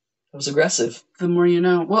 It was aggressive. The more you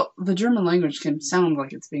know. Well, the German language can sound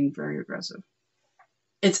like it's being very aggressive.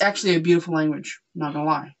 It's actually a beautiful language, not gonna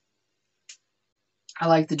lie. I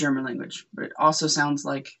like the German language, but it also sounds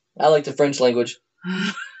like... I like the French language.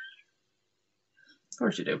 Of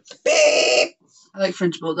course you do. Beep! I like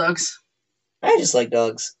French bulldogs. I just like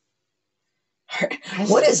dogs.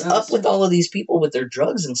 What is up with all of these people with their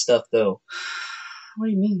drugs and stuff, though? What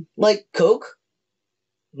do you mean? Like Coke?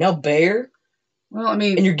 Now Bayer? Well, I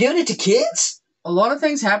mean... And you're giving it to kids? A lot of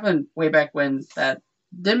things happened way back when that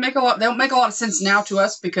they don't make a lot of sense now to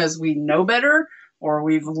us because we know better or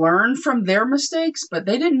we've learned from their mistakes, but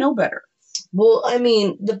they didn't know better. Well, I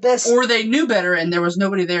mean, the best... Or they knew better and there was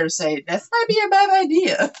nobody there to say, that might be a bad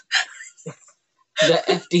idea. The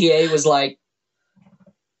FDA was like...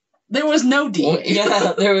 There was no DA.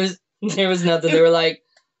 Yeah, there was nothing. They were like,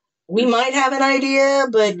 we might have an idea,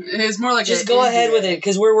 but it's more like just go ahead with it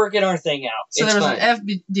because we're working our thing out. So there was an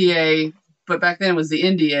FDA, but back then it was the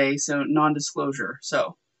NDA, so non-disclosure.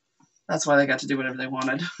 So that's why they got to do whatever they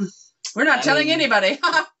wanted. We're not telling anybody.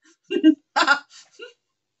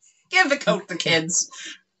 Give the coke to kids.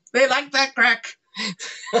 They like that crack.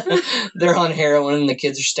 They're on heroin and the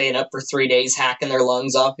kids are staying up for 3 days hacking their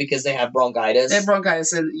lungs off because they have bronchitis. They have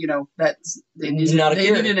bronchitis and, they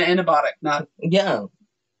needed an antibiotic, not,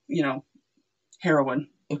 heroin.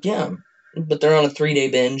 Yeah. But they're on a 3-day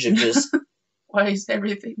binge of just... Why is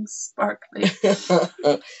everything sparkly?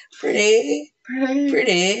 Pretty.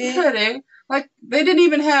 Like, they didn't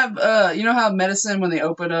even have, how medicine, when they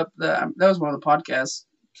open up that was one of the podcasts,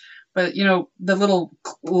 but, the little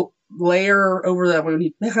layer over that when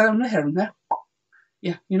he...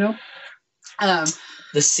 Yeah,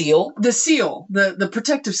 the seal? The seal. The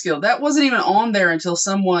protective seal. That wasn't even on there until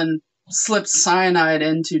someone slipped cyanide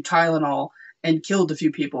into Tylenol and killed a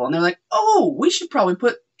few people. And they're like, oh, we should probably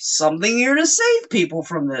put something here to save people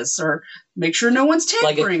from this or make sure no one's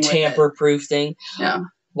tampering with it. Like a tamper-proof thing? Yeah.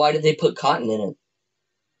 Why did they put cotton in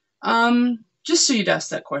it? Just so you'd ask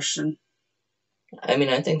that question. I mean,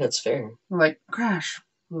 I think that's fair. Like, crash.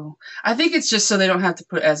 Well, I think it's just so they don't have to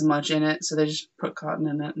put as much in it, so they just put cotton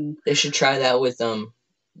in it. And they should try that with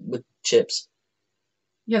chips.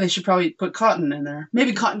 Yeah, they should probably put cotton in there.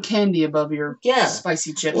 Maybe cotton candy above your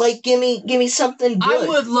spicy chips. Like, give me something good. I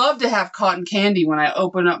would love to have cotton candy when I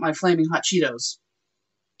open up my Flaming Hot Cheetos.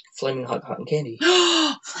 Flaming Hot Cotton Candy. Flaming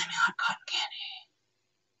Hot Cotton Candy.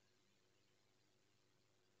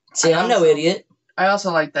 See, I'm no idiot. I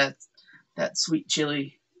also like that sweet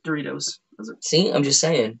chili Doritos. See, I'm just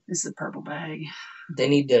saying. It's the purple bag. They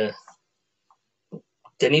need to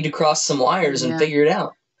cross some wires and figure it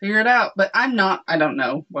out. But I don't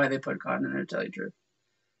know why they put cotton in there, to tell you the truth.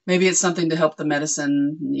 Maybe it's something to help the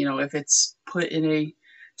medicine, if it's put in a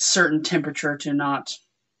certain temperature to not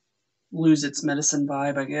lose its medicine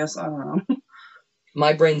vibe, I guess. I don't know.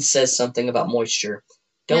 My brain says something about moisture.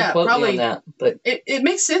 Don't quote me on that. But it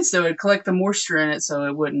makes sense, though. It'd collect the moisture in it so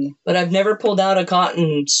it wouldn't. But I've never pulled out a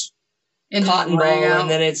cotton ball and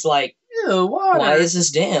then it's like, ew, water. Why is this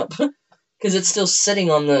damp? Because it's still sitting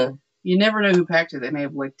on the... You never know who packed it. They may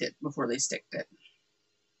have licked it before they sticked it.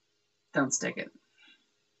 Don't stick it.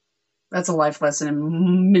 That's a life lesson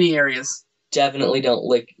in many areas. Definitely don't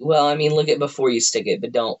lick... Well, I mean, lick it before you stick it,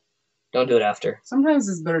 but don't do it after. Sometimes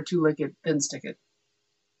it's better to lick it than stick it.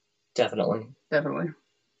 Definitely.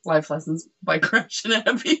 Life lessons by Crash and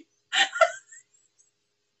Abby.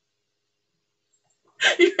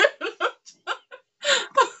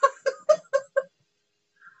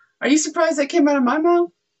 Are you surprised that came out of my mouth?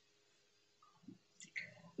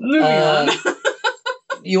 Moving on.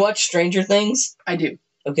 You watch Stranger Things? I do.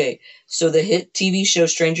 Okay, so the hit TV show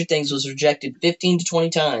Stranger Things was rejected 15 to 20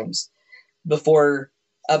 times before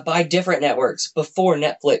by different networks before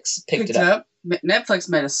Netflix picked it up. Netflix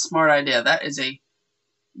made a smart idea. That is a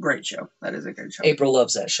great show. April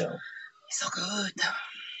loves that show. He's so good.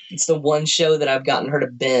 It's the one show that I've gotten her to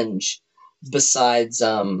binge besides You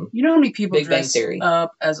know how many people Big Bang dress Theory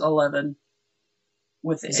up as 11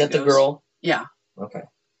 with the Is that the girl? Yeah. Okay.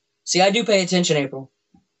 See, I do pay attention, April.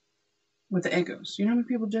 With the Eggos. You know how many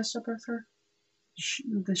people dressed up as her?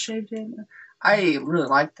 The shaved head? I really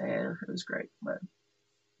liked that. It was great, but...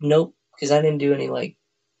 Nope, because I didn't do any,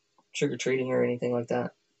 trick-or-treating or anything like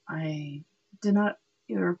that. I did not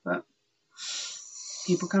either, but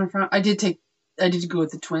people kind of found... I did go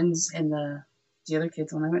with the twins and the other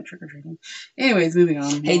kids when I went trick-or-treating. Anyways, moving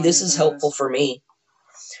on. Hey, this is helpful for me.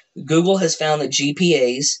 Google has found that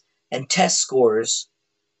GPAs and test scores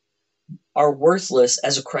are worthless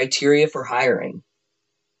as a criteria for hiring.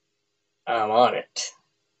 I'm on it.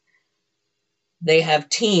 They have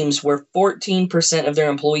teams where 14% of their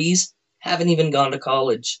employees haven't even gone to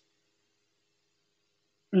college.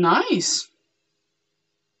 Nice.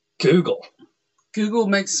 Google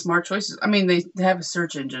makes smart choices. I mean, they have a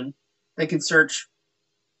search engine. They can search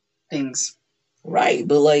things. Right,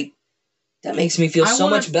 but that makes me feel so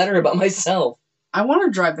much better about myself. I want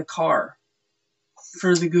to drive the car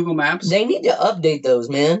for the Google Maps. They need to update those,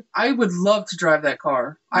 man. I would love to drive that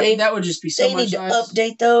car. That would just be so much nice. They need to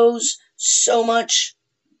update those so much.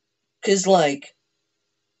 Because,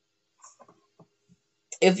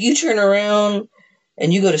 if you turn around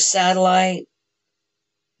and you go to satellite.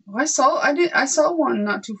 I saw one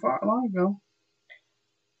not too long ago.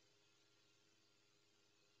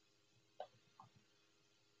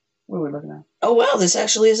 What are we looking at? Oh, wow, this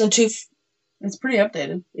actually isn't too... It's pretty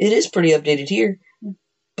updated. It is pretty updated here.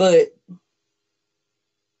 But...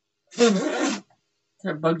 That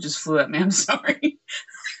bug just flew at me. I'm sorry.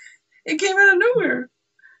 It came out of nowhere.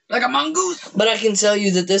 Like a mongoose. But I can tell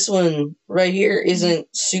you that this one right here isn't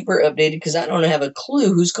super updated because I don't have a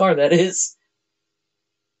clue whose car that is.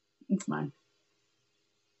 It's mine.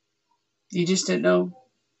 You just didn't know.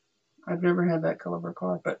 I've never had that color of a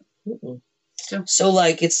car, but... Still. So,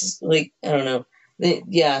 like, it's, like, I don't know.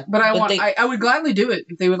 Yeah. But I would gladly do it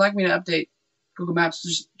if they would like me to update Google Maps.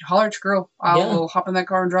 Just holler at your girl. I'll hop in that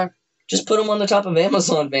car and drive. Just put them on the top of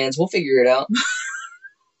Amazon vans. We'll figure it out.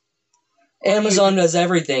 Amazon does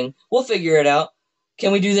everything. We'll figure it out.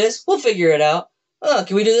 Can we do this? We'll figure it out.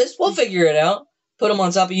 Can we do this? We'll figure it out. Put them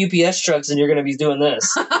on top of UPS trucks and you're going to be doing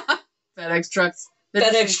this. FedEx trucks.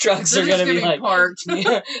 FedEx trucks are going to be like... parked.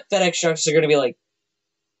 Yeah, FedEx trucks are going to be like,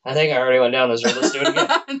 I think I already went down this road. Let's do it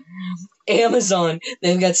again. Amazon,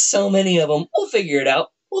 they've got so many of them. We'll figure it out.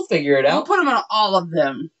 We'll figure it out. We'll put them on all of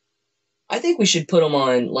them. I think we should put them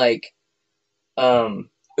on, like,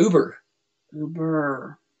 Uber.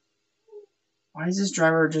 Uber. Why is this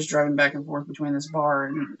driver just driving back and forth between this bar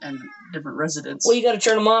and different residents? Well, you got to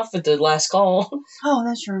turn them off at the last call. Oh,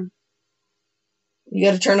 that's true. You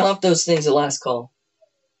got to turn off those things at last call.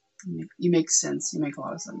 You make sense. You make a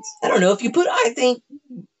lot of sense. I don't know if you put...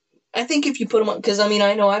 I think if you put them on... Because, I mean,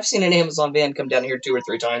 I know I've seen an Amazon van come down here 2 or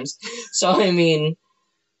 3 times. So, I mean,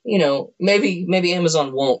 you know, maybe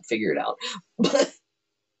Amazon won't figure it out. But...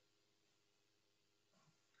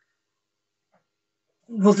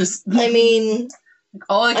 We'll just... I mean...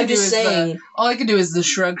 All I can do is the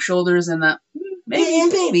shrug shoulders and that...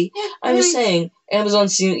 Maybe. I'm just saying, Amazon,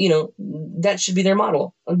 you know, that should be their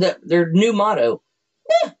model. Their new motto.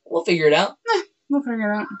 We'll figure it out. We'll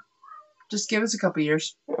figure it out. Just give us a couple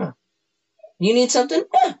years. You need something?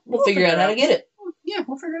 We'll figure out how to get it. Yeah,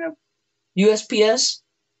 we'll figure it out. USPS?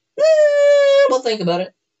 We'll think about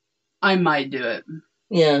it. I might do it.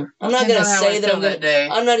 Yeah. I'm not going to say that I'm going to...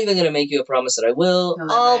 I'm not even going to make you a promise that I will.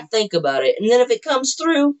 I'll think about it. And then if it comes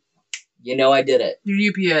through, you know I did it.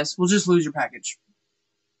 Your UPS, we'll just lose your package.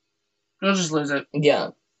 We'll just lose it. Yeah.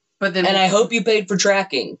 But then... And I hope you paid for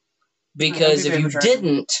tracking. Because if you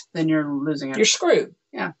didn't... Then you're losing it. You're screwed.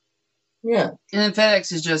 Yeah. Yeah. And then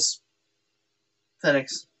FedEx is just...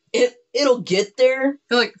 FedEx. It'll get there. I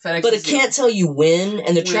feel like FedEx... But it can't tell you when,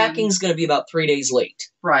 and the tracking's going to be about 3 days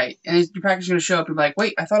late. Right. And your package is going to show up and be like,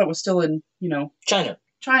 wait, I thought it was still in, you know... China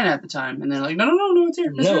at the time. And they're like, no, it's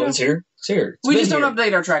here. It's here. It's here. We just don't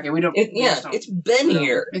update our tracking. We don't... It's been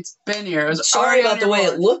here. It's been here. It was sorry about the way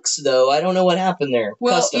it looks, though. I don't know what happened there.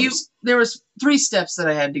 Well, there was 3 steps that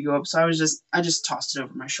I had to go up, so I just tossed it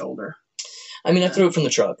over my shoulder. I mean, I threw it from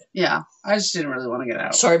the truck. Yeah. I just didn't really want to get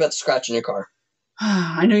out. Sorry about the scratch in your car.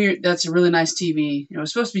 I know that's a really nice TV. It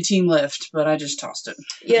was supposed to be Team Lift, but I just tossed it.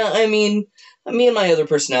 Yeah, I mean, me and my other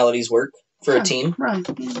personalities work for a team. Right.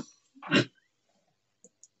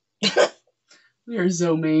 We are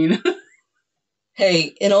so mean.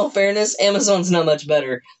 Hey, in all fairness, Amazon's not much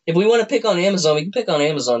better. If we want to pick on Amazon, we can pick on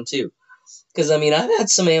Amazon too. Because, I mean, I've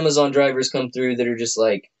had some Amazon drivers come through that are just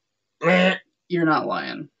like... Meh. You're not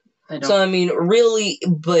lying. So, I mean, really,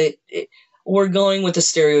 but... We're going with the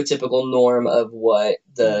stereotypical norm of what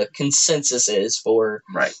the consensus is for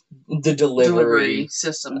the delivery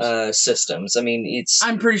systems. I mean,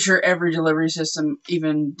 I'm pretty sure every delivery system,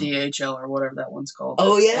 even DHL or whatever that one's called.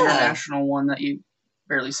 Oh yeah, the national one that you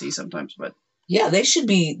barely see sometimes, but yeah, they should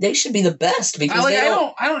be the best because I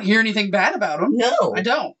don't hear anything bad about them. No, I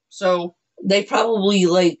don't. So they probably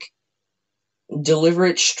deliver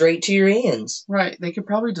it straight to your hands. Right, they could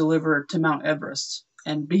probably deliver to Mount Everest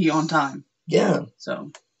and be on time. Yeah.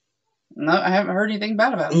 So, no, I haven't heard anything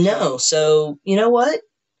bad about it. No, so, you know what?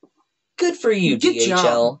 Good for you,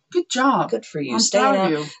 DHL. Good job. Good for you. I'm proud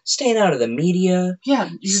of you. Staying out of the media. Yeah,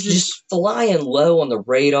 you're just flying low on the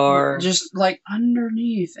radar. Just,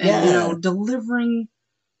 underneath. And, delivering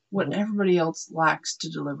what everybody else lacks to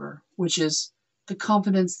deliver, which is the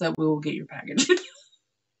confidence that we will get your package.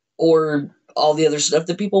 Or all the other stuff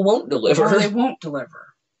that people won't deliver. Or they won't deliver.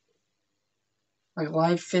 Like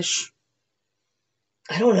live fish.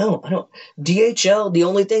 I don't know. DHL, the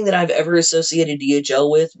only thing that I've ever associated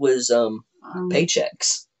DHL with was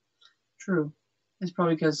paychecks. True. It's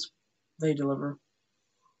probably because they deliver.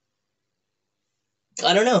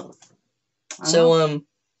 I don't know. So,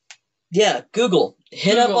 yeah, Google.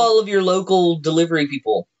 Hit up all of your local delivery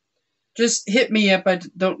people. Just hit me up. I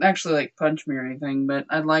don't actually like punch me or anything, but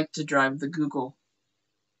I'd like to drive the Google.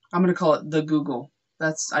 I'm gonna call it the Google.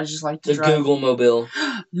 I just like to drive. The Google Mobile.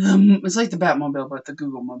 It's like the Batmobile, but the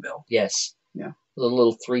Google Mobile. Yes. Yeah. With a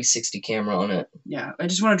little 360 camera on it. Yeah, I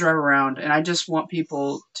just want to drive around, and I just want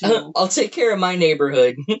people to... I'll take care of my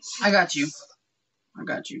neighborhood. I got you.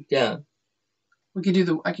 Yeah. I can do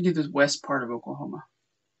the west part of Oklahoma.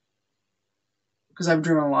 Because I've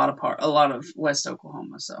driven a lot of West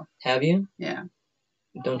Oklahoma, so. Have you? Yeah.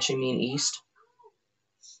 Don't you mean east?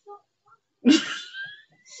 East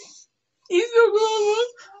Oklahoma.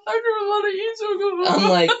 I've driven a lot of East Oklahoma. I'm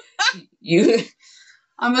like, you.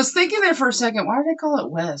 I was thinking there for a second. Why did they call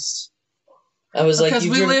it West? I was because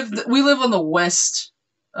we live on the west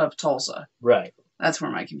of Tulsa. Right. That's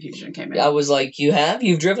where my confusion came in. I was like,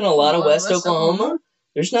 you've driven a lot of West Oklahoma?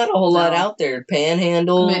 There's not a whole lot out there.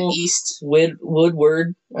 Panhandle. I meant East.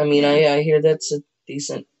 Woodward. I mean, I hear that's a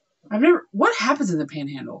decent. What happens in the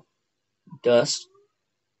Panhandle? Dust.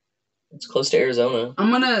 It's close to Arizona.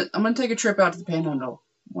 I'm gonna take a trip out to the Panhandle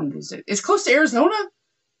one of these days. It's close to Arizona?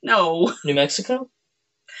 No. New Mexico?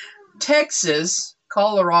 Texas,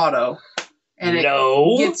 Colorado, and it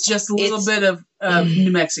gets just a little bit of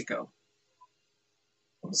New Mexico.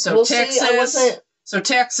 So Texas,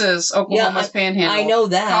 Texas, Oklahoma's Panhandle. I know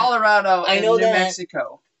that. Colorado, and New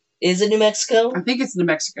Mexico. Is it New Mexico? I think it's New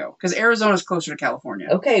Mexico because Arizona's closer to California.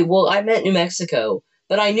 Okay, well I meant New Mexico.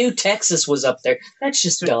 But I knew Texas was up there. That's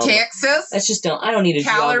just dumb. Texas? That's just dumb. I don't need a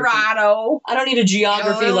Colorado. I don't need a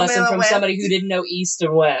geography lesson from somebody who didn't know east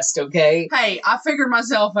and west, okay? Hey, I figured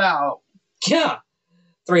myself out. Yeah.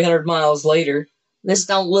 300 miles later. This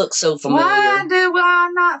don't look so familiar. Why do I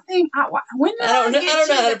not think... When did I don't know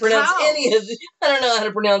how to pronounce I don't know how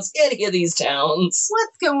to pronounce any of these towns.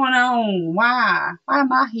 What's going on? Why? Why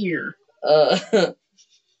am I here?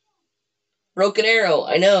 Broken Arrow,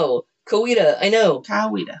 I know. Coweta, I know.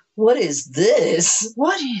 Coweta. What is this?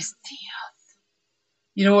 What is this?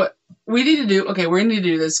 You know what? We need to do... Okay, we need to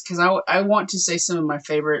do this because I want to say some of my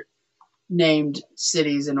favorite named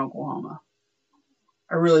cities in Oklahoma.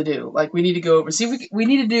 I really do. Like, we need to go over... See, we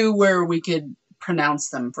need to do where we could pronounce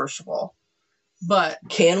them, first of all. But...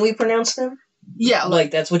 Can we pronounce them? Yeah.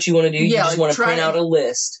 Like that's what you want to do? Yeah, you just want to print out a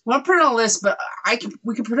list. I want to print out a list, but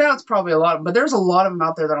we can pronounce probably a lot. But there's a lot of them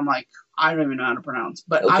out there that I'm like, I don't even know how to pronounce.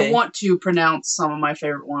 But okay. I want to pronounce some of my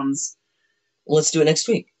favorite ones. Let's do it next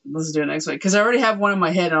week. Let's do it next week. Because I already have one in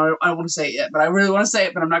my head, and I don't want to say it yet. But I really want to say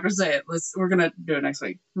it, but I'm not going to say it. We're going to do it next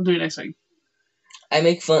week. We'll do it next week. I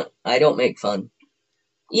make fun. I don't make fun.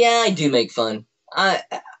 Yeah, I do make fun. I'm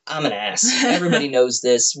an ass. Everybody knows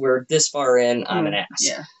this. We're this far in. I'm an ass.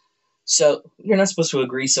 Yeah. So, you're not supposed to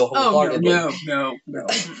agree so wholeheartedly. Oh, no.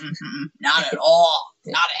 Not at all.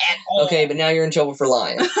 Yeah. Not at all. Okay, but now you're in trouble for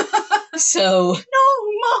lying. So...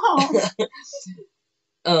 No,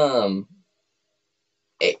 Mom!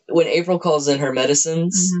 When April calls in her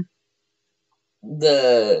medicines,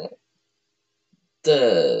 the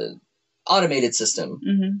automated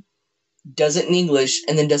system does it in English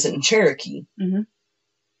and then does it in Cherokee.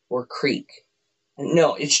 Or Creek.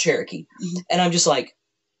 No, it's Cherokee. And I'm just like...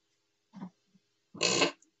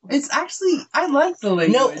 It's actually, I like the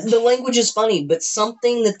language. No, the language is funny, but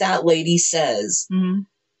something that lady says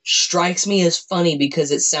strikes me as funny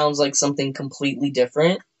because it sounds like something completely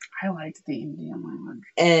different. I like the Indian language.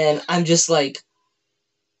 And I'm just like,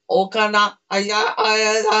 Okana,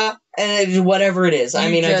 and whatever it is.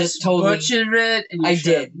 I just totally butchered it, and I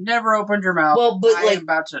did. Never opened your mouth. Well, but I am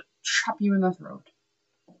about to chop you in the throat.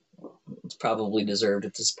 It's probably deserved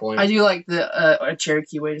at this point. I do like the a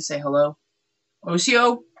Cherokee way to say hello.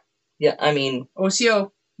 Osio. Yeah, I mean...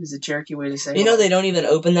 Osio is a Cherokee way to say You know they don't even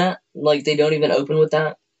open that? Like, they don't even open with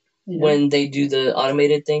that when they do the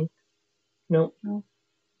automated thing? No.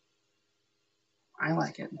 I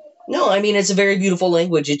like it. No, I mean, it's a very beautiful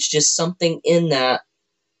language. It's just something in that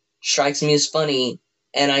strikes me as funny,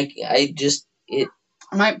 and I just...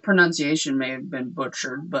 My pronunciation may have been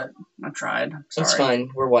butchered, but I tried. Sorry. That's fine.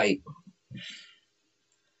 We're white.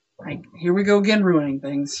 Here we go again, ruining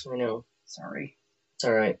things. I know. Sorry. It's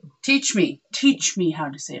all right. Teach me how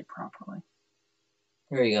to say it properly.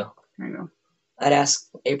 There you go. There you go. I'd ask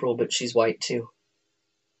April, but she's white too.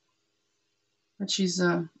 But she's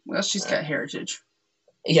got heritage.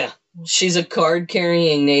 Yeah, she's a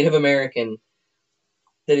card-carrying Native American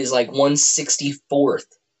that is like 1/64th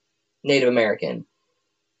Native American.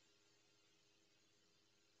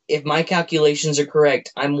 If my calculations are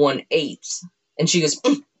correct, I'm 1/8. And she goes,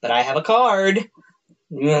 but I have a card.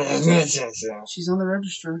 She's on the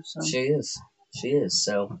register, so. She is.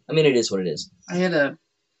 So, I mean, it is what it is. I had a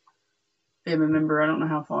family member. I don't know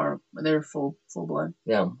how far, but they're full blood.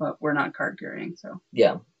 Yeah. But we're not card carrying, so.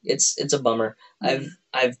 Yeah, it's a bummer.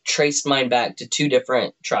 I've traced mine back to 2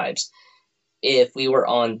 different tribes. If we were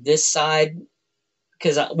on this side,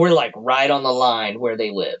 because we're like right on the line where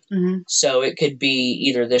they live, so it could be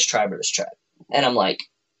either this tribe or this tribe, and I'm like,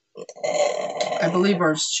 I believe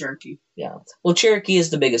ours is Cherokee. Yeah, well, Cherokee is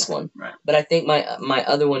the biggest one, right? But I think my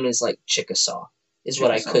other one is like Chickasaw, is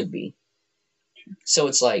what I could be. So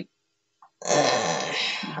it's like,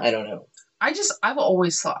 I don't know. I've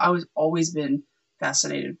always been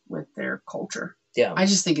fascinated with their culture. Yeah, I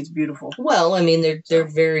just think it's beautiful. Well, I mean, they're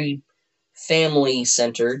very family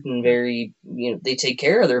centered and very, they take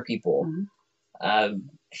care of their people. I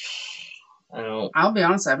don't. I'll be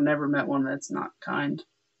honest. I've never met one that's not kind.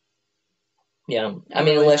 Yeah, I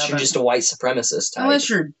mean, unless you're just a white supremacist type. Unless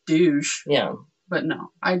you're a douche. Yeah, but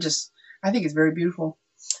no, I think it's very beautiful.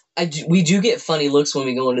 We do get funny looks when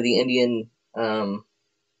we go into the Indian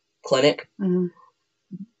clinic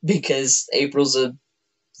because April's a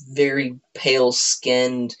very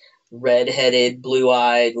pale-skinned, red-headed,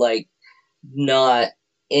 blue-eyed, like not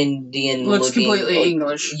Indian. Looks completely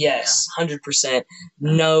English. Yes, 100%.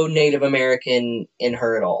 No Native American in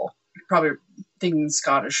her at all. Probably thinking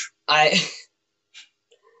Scottish. I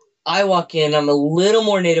walk in, I'm a little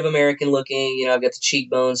more Native American looking, I've got the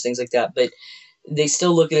cheekbones, things like that, but they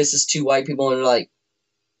still look at us as 2 white people and they're like,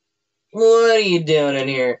 what are you doing in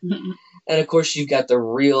here? And of course you've got the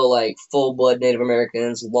real, like, full-blood Native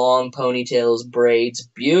Americans, long ponytails, braids,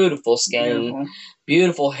 beautiful skin,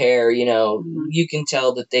 beautiful hair, you can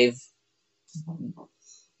tell that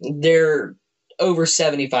they're over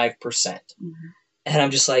 75%. And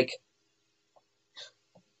I'm just like,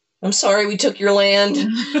 I'm sorry we took your land.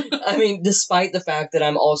 I mean, despite the fact that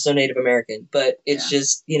I'm also Native American, but it's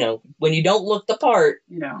just, when you don't look the part.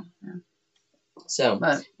 Yeah. So,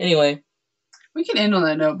 anyway. We can end on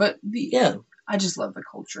that note, but I just love the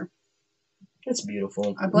culture. It's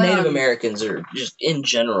beautiful. Native Americans are just, in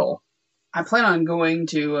general. I plan on going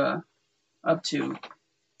to, up to,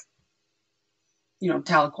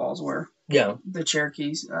 Tahlequah's where the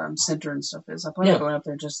Cherokees center and stuff is. I plan on going up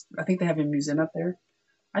there I think they have a museum up there.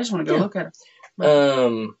 I just want to go look at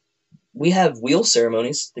it. We have wheel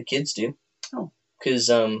ceremonies. The kids do. Oh. Because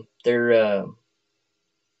they're.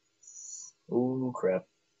 Ooh, crap.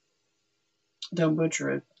 Don't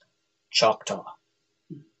butcher it. Choctaw.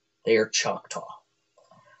 They are Choctaw.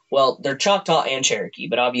 Well, they're Choctaw and Cherokee,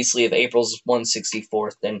 but obviously if April's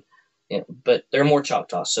 1/64th, then. But they're more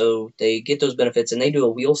Choctaw, so they get those benefits, and they do a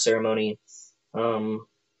wheel ceremony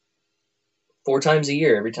 4 times a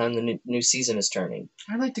year, every time the new season is turning.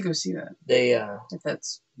 I'd like to go see that. They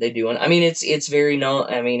do. I mean, it's very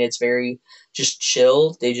just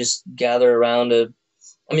chill. They just gather around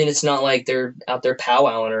it's not like they're out there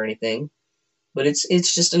powwowing or anything, but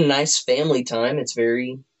it's just a nice family time. It's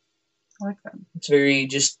very. I like that. It's very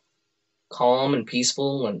just calm and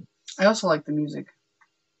peaceful, and I also like the music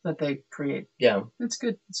that they create. Yeah, it's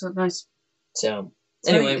good. It's so nice. So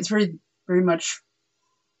anyway, it's very, very much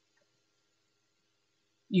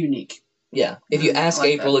unique. Yeah. If you ask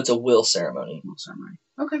April, it's a wheel ceremony. Wheel ceremony.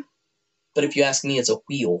 Okay. But if you ask me, it's a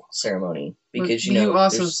wheel ceremony because you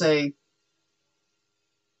also say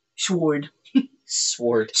sword.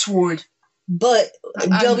 Sword. But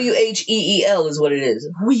WHEEL is what it is.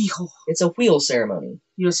 Wheel. It's a wheel ceremony.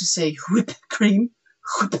 You also say whip cream.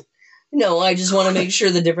 Whip. No, I just want to make sure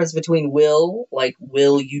the difference between will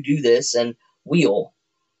you do this, and wheel.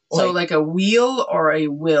 So like a wheel or a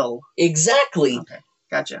will. Exactly. Okay.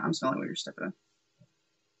 Gotcha. I'm smelling what you're stepping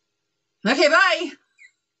in. Okay, bye.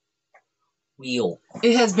 Wheel.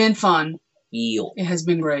 It has been fun. Wheel. It has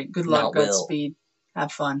been great. Good luck. Godspeed.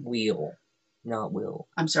 Have fun. Wheel. Not will.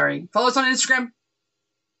 I'm sorry. Follow us on Instagram.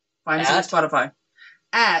 Find us on Spotify.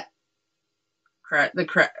 At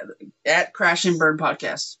Crash and Burn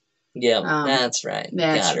Podcast. Yeah, that's right.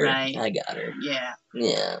 That's right. I got her. Yeah.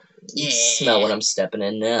 Yeah. Smell what I'm stepping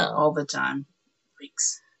in now. All the time.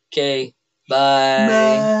 Freaks. Okay. Bye.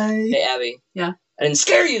 Bye. Hey, Abby. Yeah? I didn't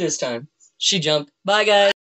scare you this time. She jumped. Bye, guys.